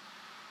leaves.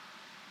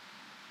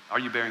 Are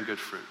you bearing good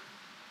fruit?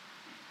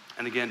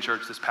 And again,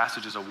 church, this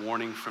passage is a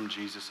warning from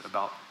Jesus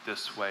about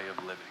this way of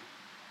living.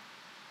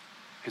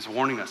 He's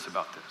warning us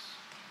about this.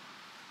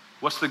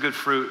 What's the good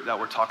fruit that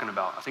we're talking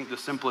about? I think the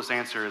simplest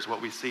answer is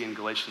what we see in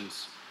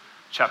Galatians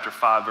chapter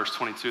 5, verse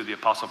 22. The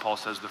Apostle Paul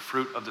says, the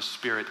fruit of the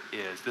Spirit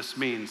is. This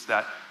means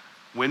that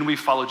when we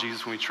follow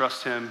Jesus, when we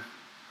trust him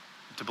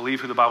to believe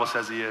who the Bible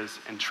says he is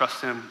and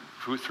trust him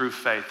through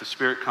faith, the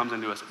Spirit comes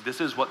into us. This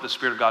is what the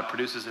Spirit of God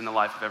produces in the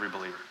life of every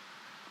believer.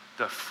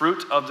 The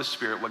fruit of the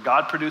Spirit, what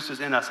God produces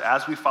in us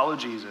as we follow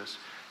Jesus,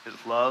 is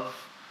love,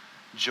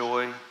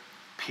 joy,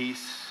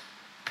 peace,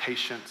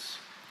 patience,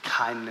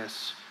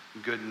 kindness,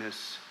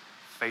 goodness,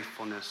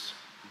 faithfulness,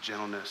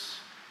 gentleness,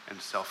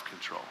 and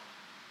self-control.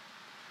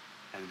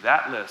 And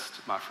that list,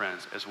 my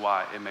friends, is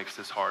why it makes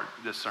this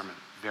sermon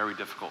very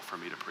difficult for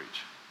me to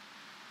preach.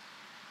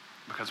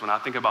 Because when I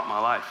think about my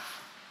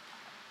life,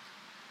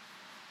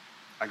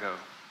 I go,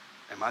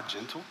 am I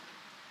gentle?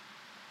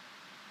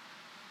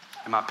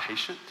 Am I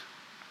patient?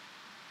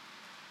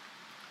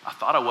 I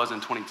thought I was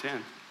in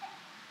 2010.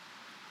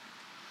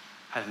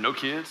 I had no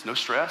kids, no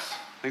stress.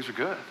 Things were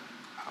good.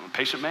 I'm a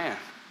patient man.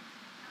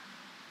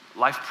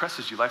 Life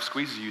presses you, life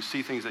squeezes you. You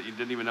see things that you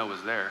didn't even know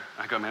was there.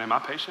 I go, man, am I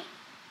patient?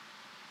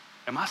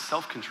 Am I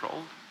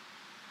self-controlled?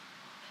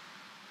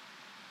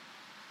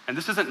 And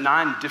this isn't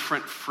 9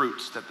 different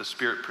fruits that the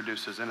Spirit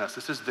produces in us.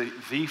 This is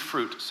the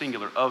fruit,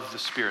 singular, of the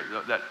Spirit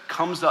that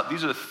comes up.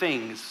 These are the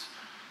things.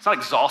 It's not an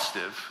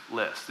exhaustive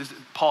list. The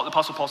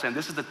Apostle Paul saying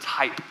this is the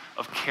type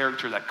of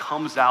character that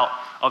comes out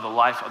of the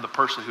life of the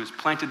person who's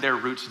planted their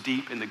roots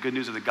deep in the good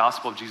news of the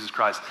gospel of Jesus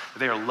Christ.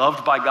 They are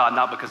loved by God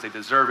not because they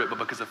deserve it, but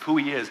because of who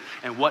he is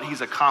and what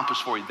he's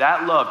accomplished for you.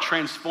 That love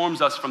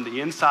transforms us from the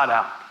inside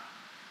out.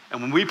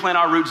 And when we plant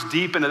our roots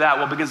deep into that,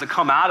 what begins to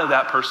come out of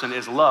that person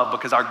is love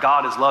because our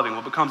God is loving.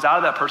 What comes out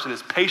of that person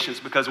is patience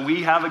because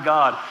we have a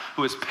God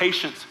who is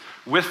patient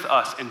with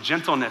us and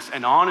gentleness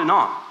and on and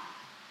on.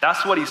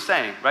 That's what he's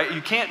saying, right?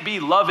 You can't be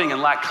loving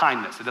and lack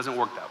kindness. It doesn't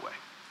work that way.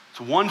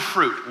 It's one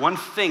fruit, one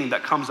thing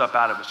that comes up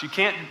out of us. You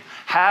can't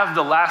have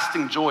the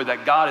lasting joy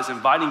that God is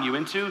inviting you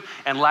into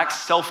and lack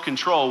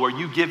self-control where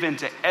you give in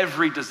to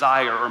every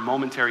desire or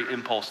momentary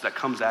impulse that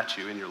comes at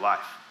you in your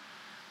life.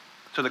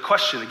 So the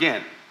question,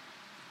 again,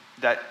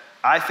 that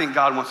I think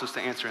God wants us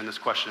to answer in this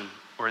question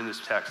or in this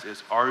text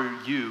is, are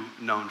you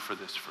known for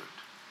this fruit?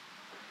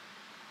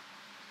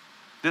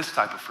 This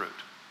type of fruit.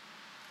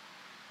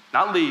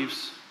 Not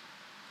leaves.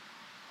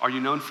 Are you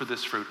known for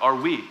this fruit? Are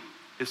we,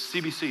 is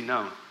CBC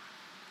known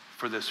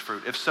for this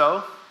fruit? If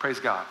so, praise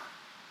God.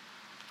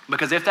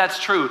 Because if that's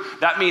true,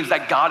 that means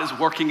that God is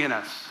working in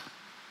us.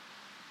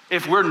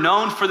 If we're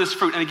known for this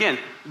fruit, and again,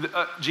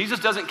 Jesus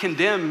doesn't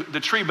condemn the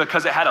tree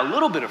because it had a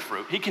little bit of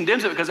fruit. He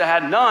condemns it because it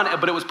had none,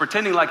 but it was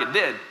pretending like it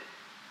did.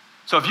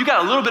 So if you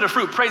got a little bit of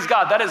fruit, praise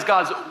God, that is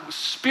God's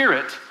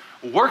Spirit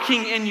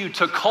working in you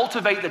to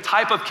cultivate the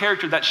type of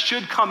character that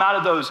should come out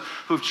of those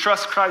who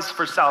trust Christ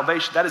for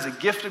salvation. That is a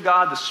gift of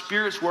God. The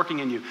Spirit's working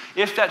in you.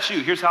 If that's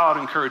you, here's how I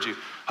would encourage you.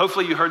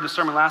 Hopefully you heard the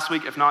sermon last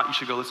week. If not, you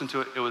should go listen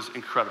to it. It was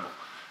incredible.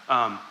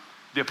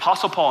 The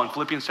Apostle Paul in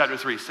Philippians chapter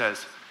 3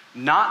 says,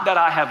 not that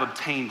I have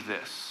obtained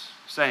this,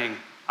 saying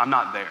I'm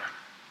not there.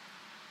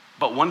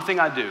 But one thing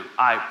I do,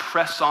 I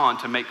press on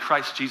to make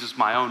Christ Jesus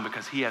my own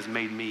because he has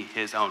made me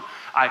his own.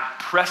 I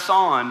press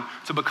on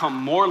to become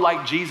more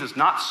like Jesus,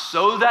 not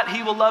so that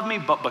he will love me,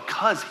 but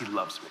because he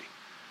loves me.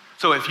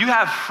 So if you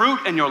have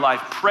fruit in your life,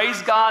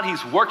 praise God,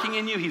 he's working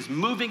in you, he's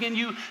moving in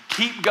you,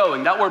 keep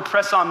going. That word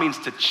press on means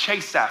to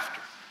chase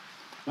after.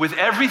 With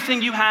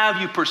everything you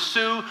have, you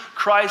pursue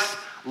Christ's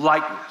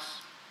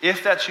likeness.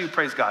 If that's you,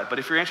 praise God. But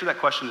if your answer to that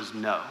question is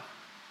no,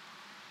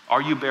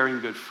 are you bearing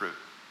good fruit?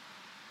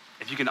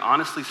 If you can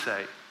honestly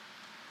say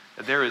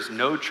that there is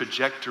no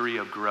trajectory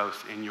of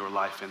growth in your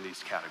life in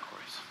these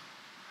categories.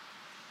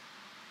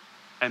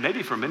 And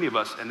maybe for many of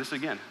us, and this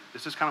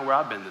is kind of where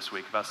I've been this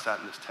week about sat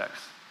in this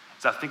text.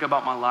 As I think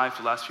about my life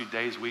the last few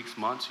days, weeks,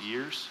 months,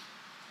 years,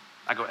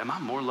 I go, am I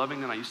more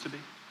loving than I used to be?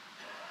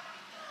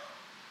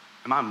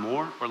 Am I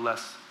more or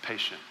less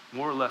patient,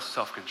 more or less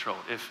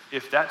self-controlled?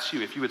 If that's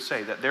you, if you would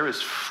say that there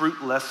is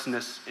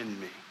fruitlessness in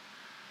me,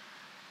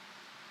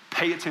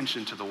 pay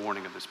attention to the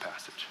warning of this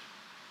passage.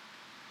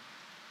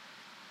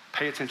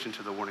 Pay attention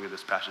to the warning of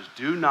this passage.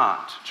 Do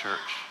not, church,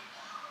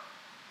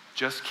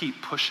 just keep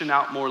pushing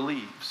out more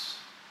leaves,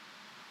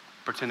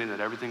 pretending that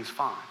everything's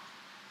fine.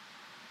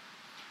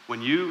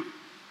 When you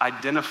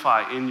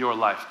identify in your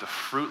life the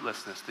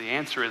fruitlessness, the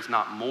answer is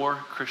not more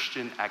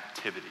Christian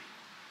activity.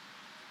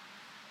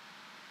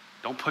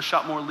 Don't push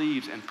out more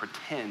leaves and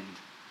pretend.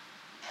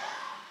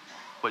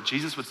 What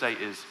Jesus would say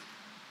is,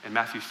 in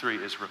Matthew 3,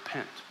 is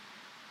repent.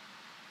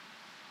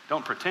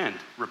 Don't pretend,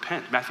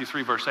 repent. Matthew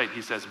 3, verse 8,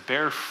 he says,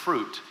 bear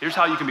fruit. Here's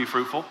how you can be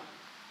fruitful.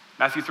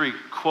 Matthew 3,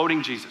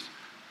 quoting Jesus,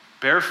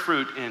 bear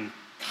fruit in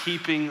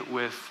keeping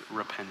with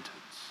repentance.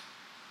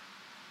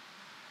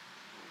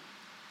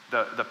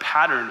 The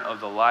pattern of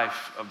the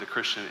life of the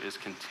Christian is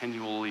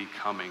continually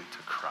coming to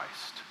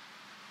Christ.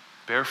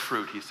 Bear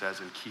fruit, he says,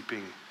 in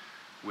keeping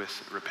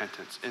with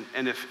repentance.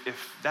 And if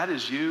that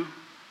is you,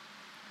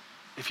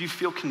 if you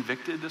feel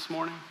convicted this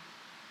morning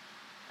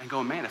and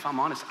going, man, if I'm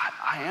honest,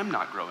 I am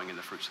not growing in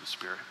the fruits of the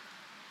Spirit.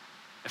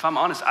 If I'm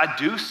honest, I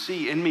do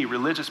see in me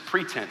religious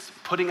pretense,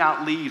 putting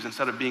out leaves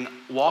instead of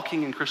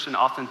walking in Christian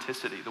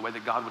authenticity, the way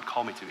that God would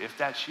call me to. If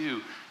that's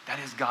you, that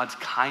is God's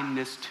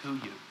kindness to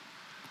you.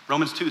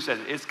 Romans 2 says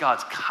it's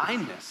God's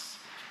kindness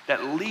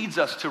that leads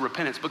us to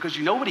repentance, because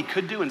you know what he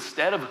could do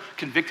instead of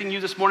convicting you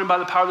this morning by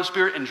the power of the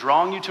Spirit and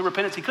drawing you to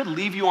repentance? He could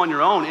leave you on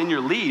your own in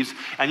your leaves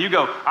and you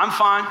go, I'm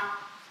fine.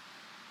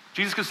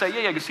 Jesus could say,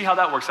 yeah, I can see how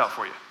that works out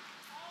for you.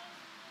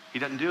 He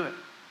doesn't do it.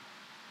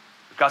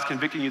 If God's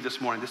convicting you this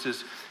morning, this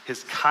is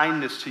his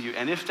kindness to you.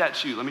 And if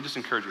that's you, let me just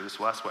encourage you this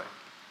last way.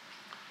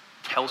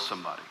 Tell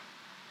somebody.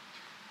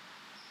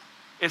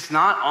 It's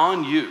not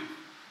on you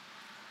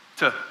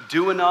to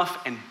do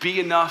enough and be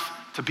enough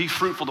to be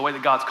fruitful the way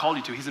that God's called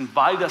you to. He's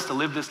invited us to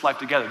live this life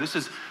together. This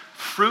is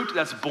fruit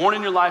that's born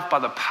in your life by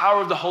the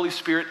power of the Holy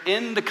Spirit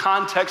in the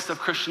context of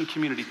Christian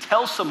community.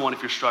 Tell someone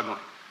if you're struggling.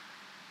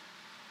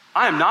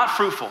 I am not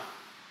fruitful.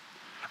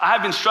 I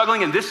have been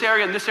struggling in this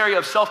area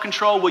of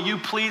self-control. Will you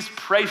please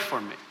pray for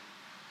me?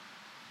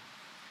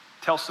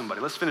 Tell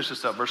somebody. Let's finish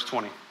this up. Verse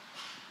 20.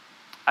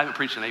 I haven't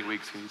preached in 8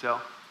 weeks. Can you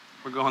tell?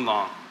 We're going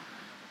long.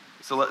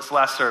 So it's the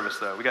last service,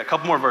 though. We got a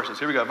couple more verses.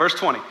 Here we go. Verse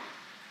 20.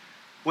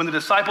 When the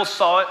disciples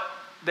saw it,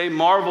 they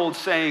marveled,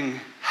 saying,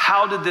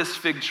 how did this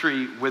fig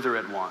tree wither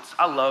at once?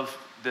 I love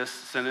this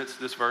sentence,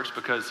 this verse,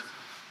 because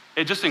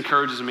it just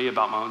encourages me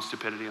about my own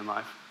stupidity in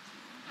life.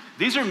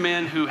 These are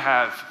men who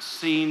have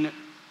seen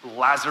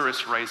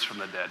Lazarus raised from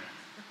the dead.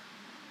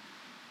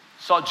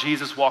 Saw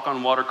Jesus walk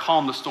on water,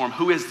 calm the storm.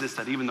 Who is this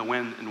that even the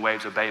wind and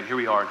waves obey? And here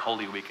we are in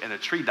Holy Week, and a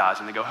tree dies,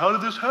 and they go, how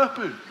did this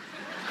happen?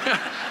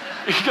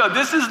 You go,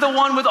 this is the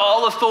one with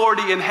all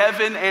authority in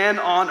heaven and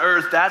on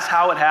earth. That's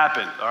how it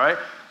happened, all right?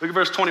 Look at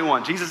verse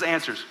 21. Jesus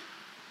answers,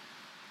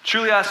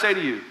 truly I say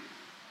to you,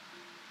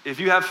 if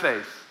you have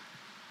faith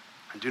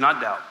and do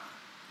not doubt,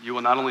 you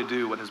will not only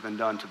do what has been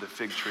done to the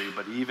fig tree,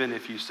 but even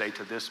if you say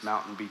to this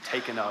mountain, be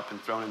taken up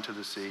and thrown into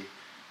the sea,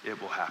 it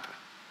will happen.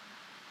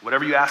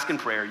 Whatever you ask in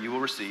prayer, you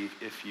will receive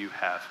if you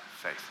have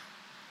faith.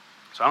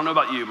 So I don't know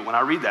about you, but when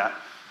I read that,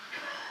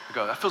 I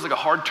go, that feels like a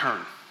hard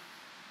turn.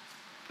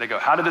 They go,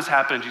 how did this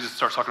happen? And Jesus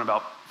starts talking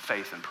about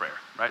faith and prayer,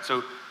 right?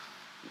 So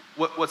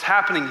what's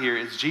happening here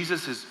is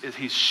Jesus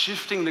he's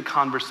shifting the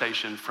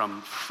conversation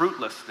from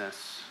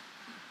fruitlessness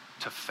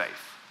to faith.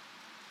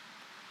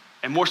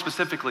 And more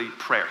specifically,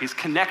 prayer. He's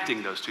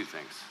connecting those two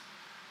things.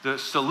 The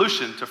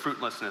solution to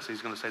fruitlessness,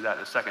 he's going to say that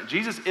in a second.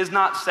 Jesus is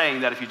not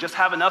saying that if you just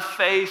have enough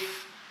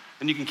faith,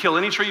 then you can kill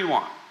any tree you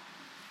want.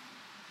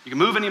 You can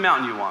move any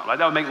mountain you want. Like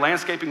that would make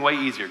landscaping way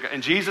easier.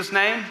 In Jesus'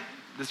 name,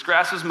 this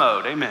grass is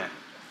mowed. Amen.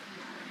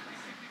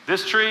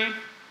 This tree,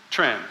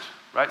 trimmed.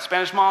 Right?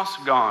 Spanish moss,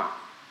 gone.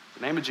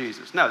 In the name of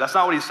Jesus. No, that's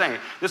not what he's saying.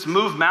 This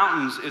move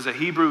mountains is a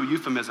Hebrew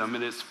euphemism,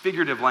 and it's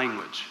figurative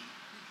language.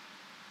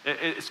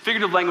 It's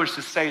figurative language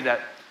to say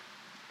that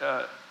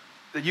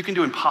you can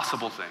do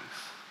impossible things.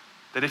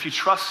 That if you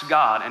trust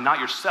God and not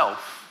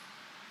yourself,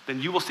 then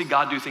you will see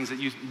God do things that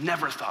you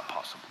never thought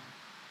possible.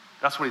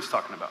 That's what he's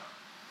talking about.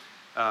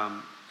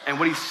 And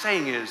what he's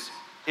saying is,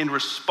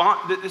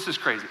 this is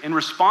crazy. In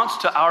response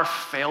to our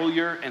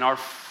failure and our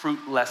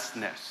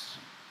fruitlessness,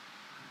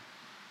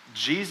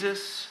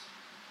 Jesus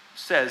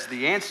says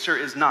the answer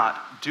is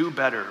not do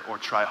better or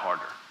try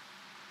harder.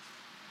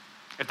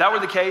 If that were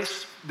the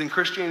case, then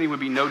Christianity would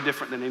be no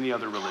different than any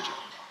other religion.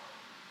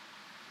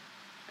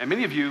 And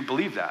many of you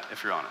believe that,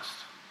 if you're honest.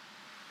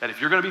 That if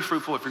you're going to be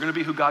fruitful, if you're going to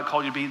be who God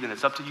called you to be, then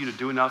it's up to you to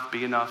do enough,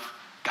 be enough.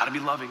 Got to be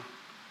loving.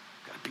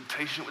 Got to be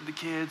patient with the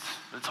kids.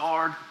 It's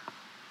hard.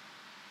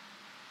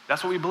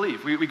 That's what we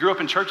believe. We grew up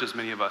in churches,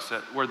 many of us,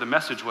 where the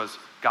message was,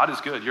 God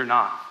is good, you're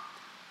not.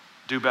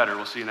 Do better,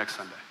 we'll see you next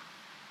Sunday.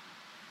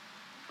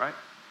 Right?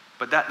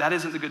 But that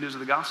isn't the good news of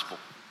the gospel.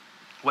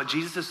 What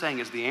Jesus is saying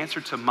is the answer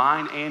to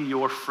mine and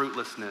your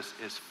fruitlessness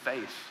is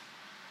faith.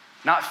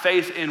 Not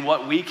faith in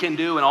what we can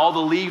do and all the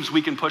leaves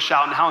we can push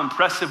out and how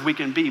impressive we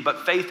can be,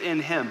 but faith in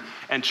him.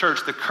 And church,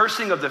 the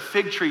cursing of the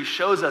fig tree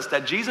shows us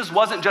that Jesus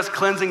wasn't just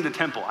cleansing the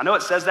temple. I know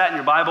it says that in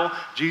your Bible,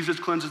 Jesus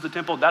cleanses the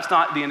temple. That's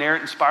not the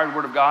inerrant, inspired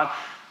word of God.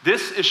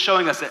 This is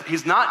showing us that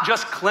he's not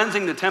just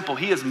cleansing the temple,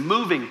 he is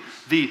moving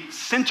the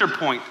center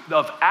point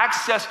of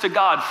access to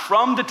God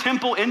from the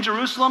temple in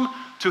Jerusalem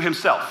to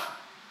himself.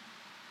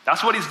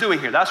 That's what he's doing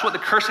here. That's what the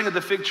cursing of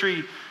the fig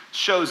tree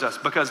shows us,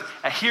 because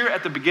here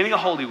at the beginning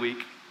of Holy Week,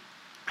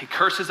 he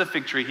curses a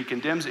fig tree, he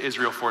condemns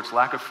Israel for its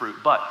lack of fruit.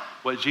 But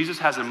what Jesus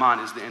has in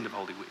mind is the end of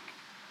Holy Week,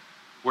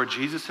 where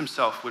Jesus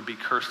himself would be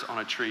cursed on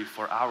a tree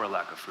for our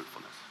lack of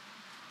fruitfulness.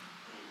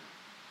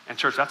 And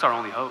church, that's our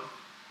only hope.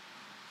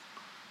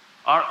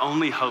 Our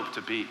only hope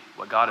to be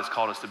what God has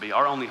called us to be,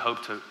 our only hope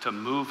to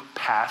move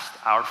past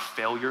our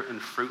failure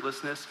and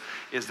fruitlessness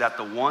is that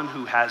the one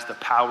who has the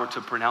power to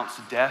pronounce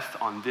death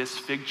on this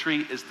fig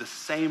tree is the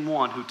same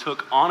one who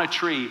took on a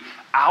tree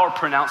our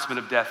pronouncement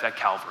of death at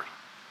Calvary.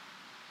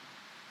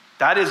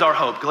 That is our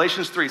hope.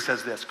 Galatians 3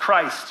 says this,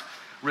 Christ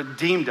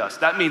redeemed us.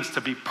 That means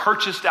to be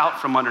purchased out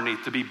from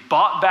underneath, to be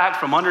bought back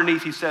from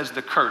underneath, he says,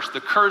 the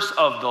curse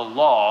of the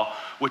law,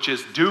 which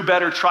is do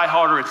better, try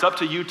harder. It's up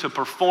to you to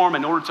perform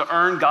in order to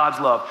earn God's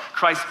love.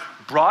 Christ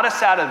brought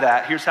us out of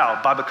that, here's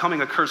how, by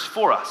becoming a curse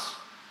for us.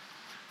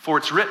 For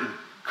it's written,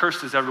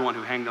 cursed is everyone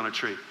who hanged on a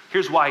tree.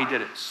 Here's why he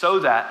did it, so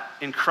that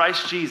in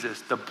Christ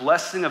Jesus, the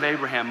blessing of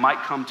Abraham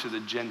might come to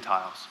the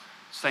Gentiles.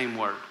 Same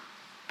word,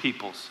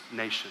 peoples,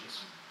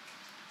 nations,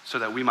 so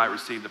that we might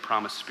receive the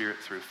promised Spirit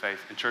through faith.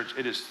 And church,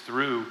 it is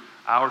through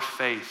our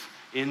faith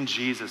in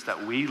Jesus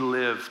that we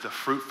live the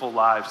fruitful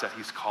lives that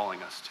he's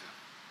calling us to.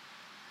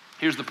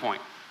 Here's the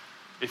point.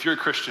 If you're a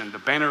Christian, the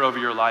banner over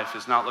your life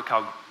is not look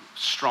how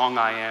strong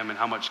I am and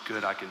how much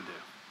good I can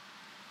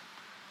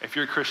do. If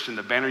you're a Christian,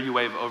 the banner you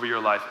wave over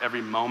your life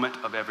every moment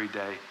of every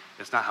day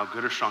is not how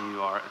good or strong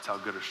you are, it's how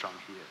good or strong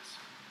he is.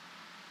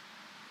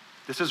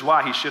 This is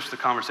why he shifts the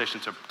conversation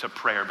to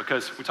prayer,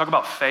 because we talk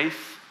about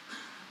faith.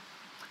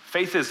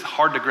 Faith is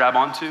hard to grab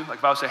onto. Like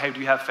if I would say, hey, do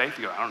you have faith?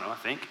 You go, I don't know, I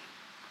think.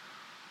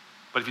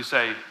 But if you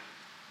say,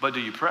 but do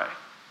you pray?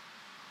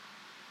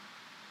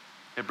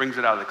 It brings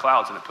it out of the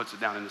clouds and it puts it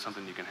down into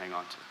something you can hang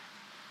on to.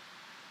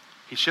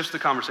 He shifts the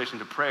conversation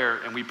to prayer,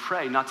 and we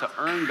pray not to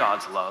earn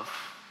God's love,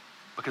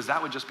 because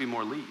that would just be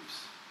more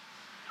leaves.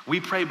 We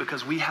pray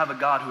because we have a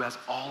God who has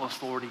all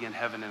authority in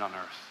heaven and on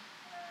earth.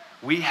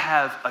 We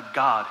have a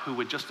God who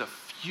with just a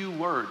few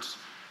words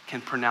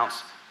can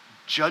pronounce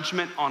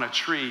judgment on a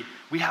tree.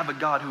 We have a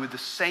God who with the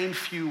same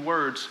few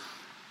words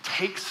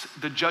takes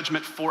the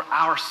judgment for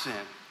our sin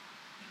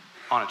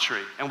on a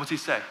tree. And what's he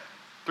say?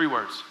 3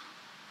 words.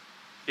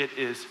 It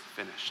is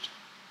finished.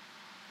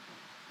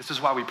 This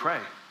is why we pray.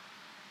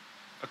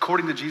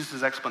 According to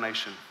Jesus'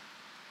 explanation,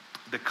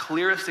 the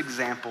clearest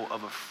example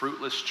of a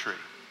fruitless tree,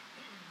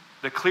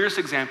 the clearest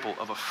example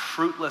of a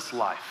fruitless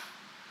life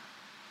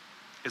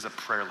is a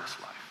prayerless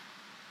life.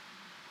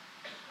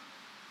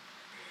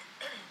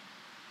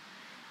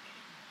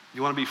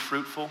 You want to be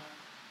fruitful?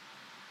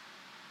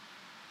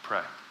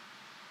 Pray.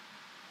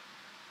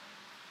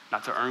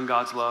 Not to earn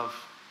God's love,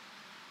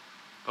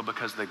 but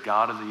because the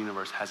God of the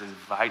universe has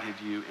invited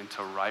you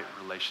into right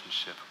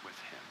relationship with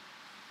him.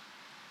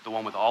 The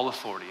one with all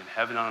authority in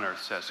heaven and on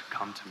earth says,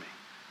 come to me,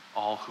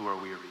 all who are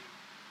weary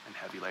and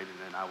heavy laden,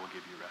 and I will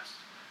give you rest.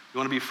 You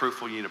want to be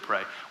fruitful, you need to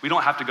pray. We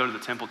don't have to go to the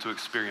temple to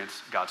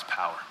experience God's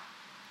power.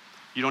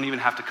 You don't even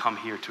have to come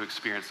here to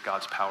experience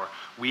God's power.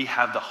 We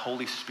have the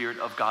Holy Spirit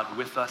of God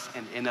with us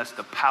and in us.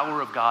 The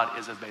power of God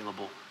is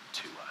available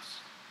to us.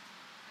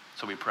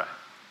 So we pray.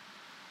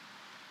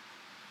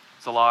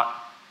 It's a lot.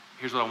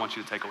 Here's what I want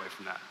you to take away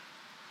from that.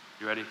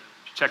 You ready? If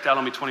you checked out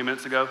on me 20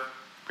 minutes ago,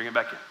 bring it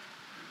back in.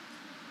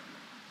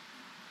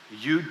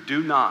 You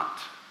do not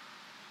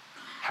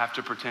have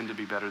to pretend to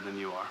be better than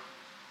you are.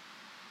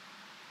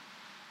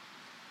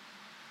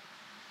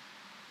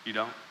 You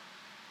don't.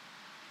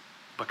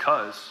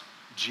 Because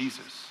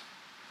Jesus,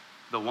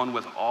 the one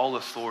with all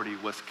authority,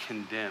 was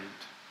condemned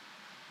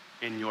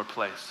in your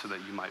place so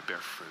that you might bear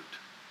fruit.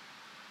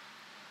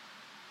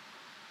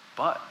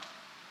 But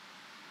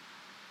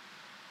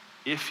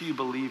if you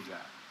believe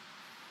that,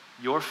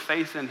 your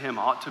faith in him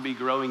ought to be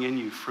growing in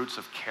you fruits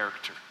of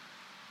character.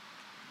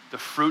 The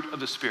fruit of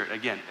the Spirit.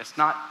 Again, it's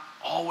not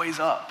always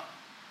up.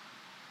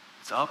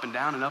 It's up and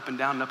down and up and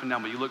down and up and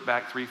down. But you look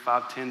back 3,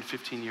 5, 10,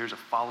 15 years of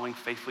following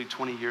faithfully,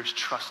 20 years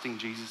trusting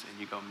Jesus, and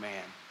you go,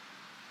 man,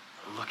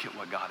 look at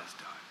what God has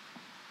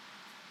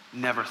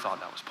done. Never thought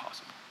that was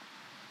possible.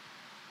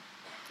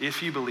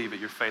 If you believe it,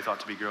 your faith ought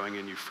to be growing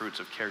in you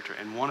fruits of character.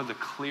 And one of the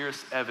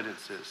clearest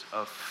evidences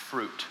of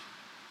fruit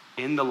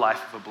in the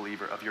life of a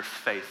believer, of your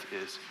faith,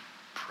 is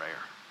prayer.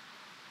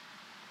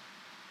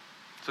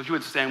 So if you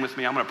would stand with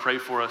me, I'm going to pray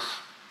for us.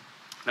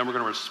 Then we're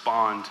going to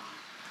respond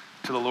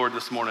to the Lord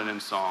this morning in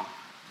song.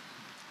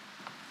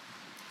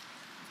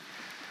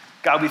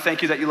 God, we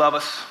thank you that you love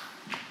us.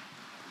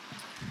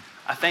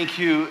 I thank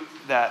you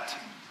that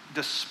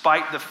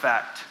despite the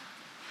fact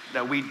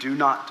that we do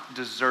not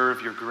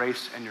deserve your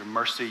grace and your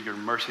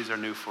mercies are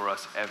new for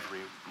us every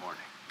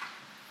morning.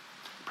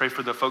 Pray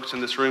for the folks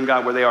in this room,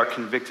 God, where they are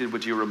convicted.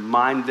 Would you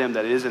remind them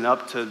that it isn't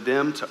up to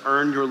them to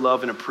earn your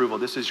love and approval.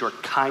 This is your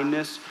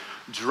kindness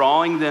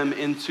drawing them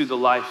into the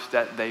life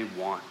that they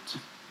want,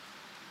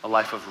 a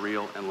life of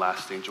real and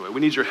lasting joy.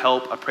 We need your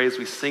help. I pray as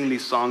we sing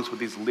these songs with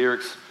these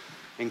lyrics,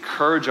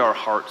 encourage our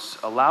hearts.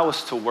 Allow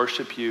us to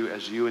worship you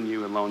as you and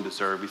you alone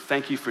deserve. We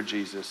thank you for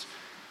Jesus.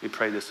 We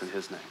pray this in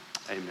his name.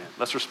 Amen.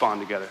 Let's respond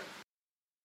together.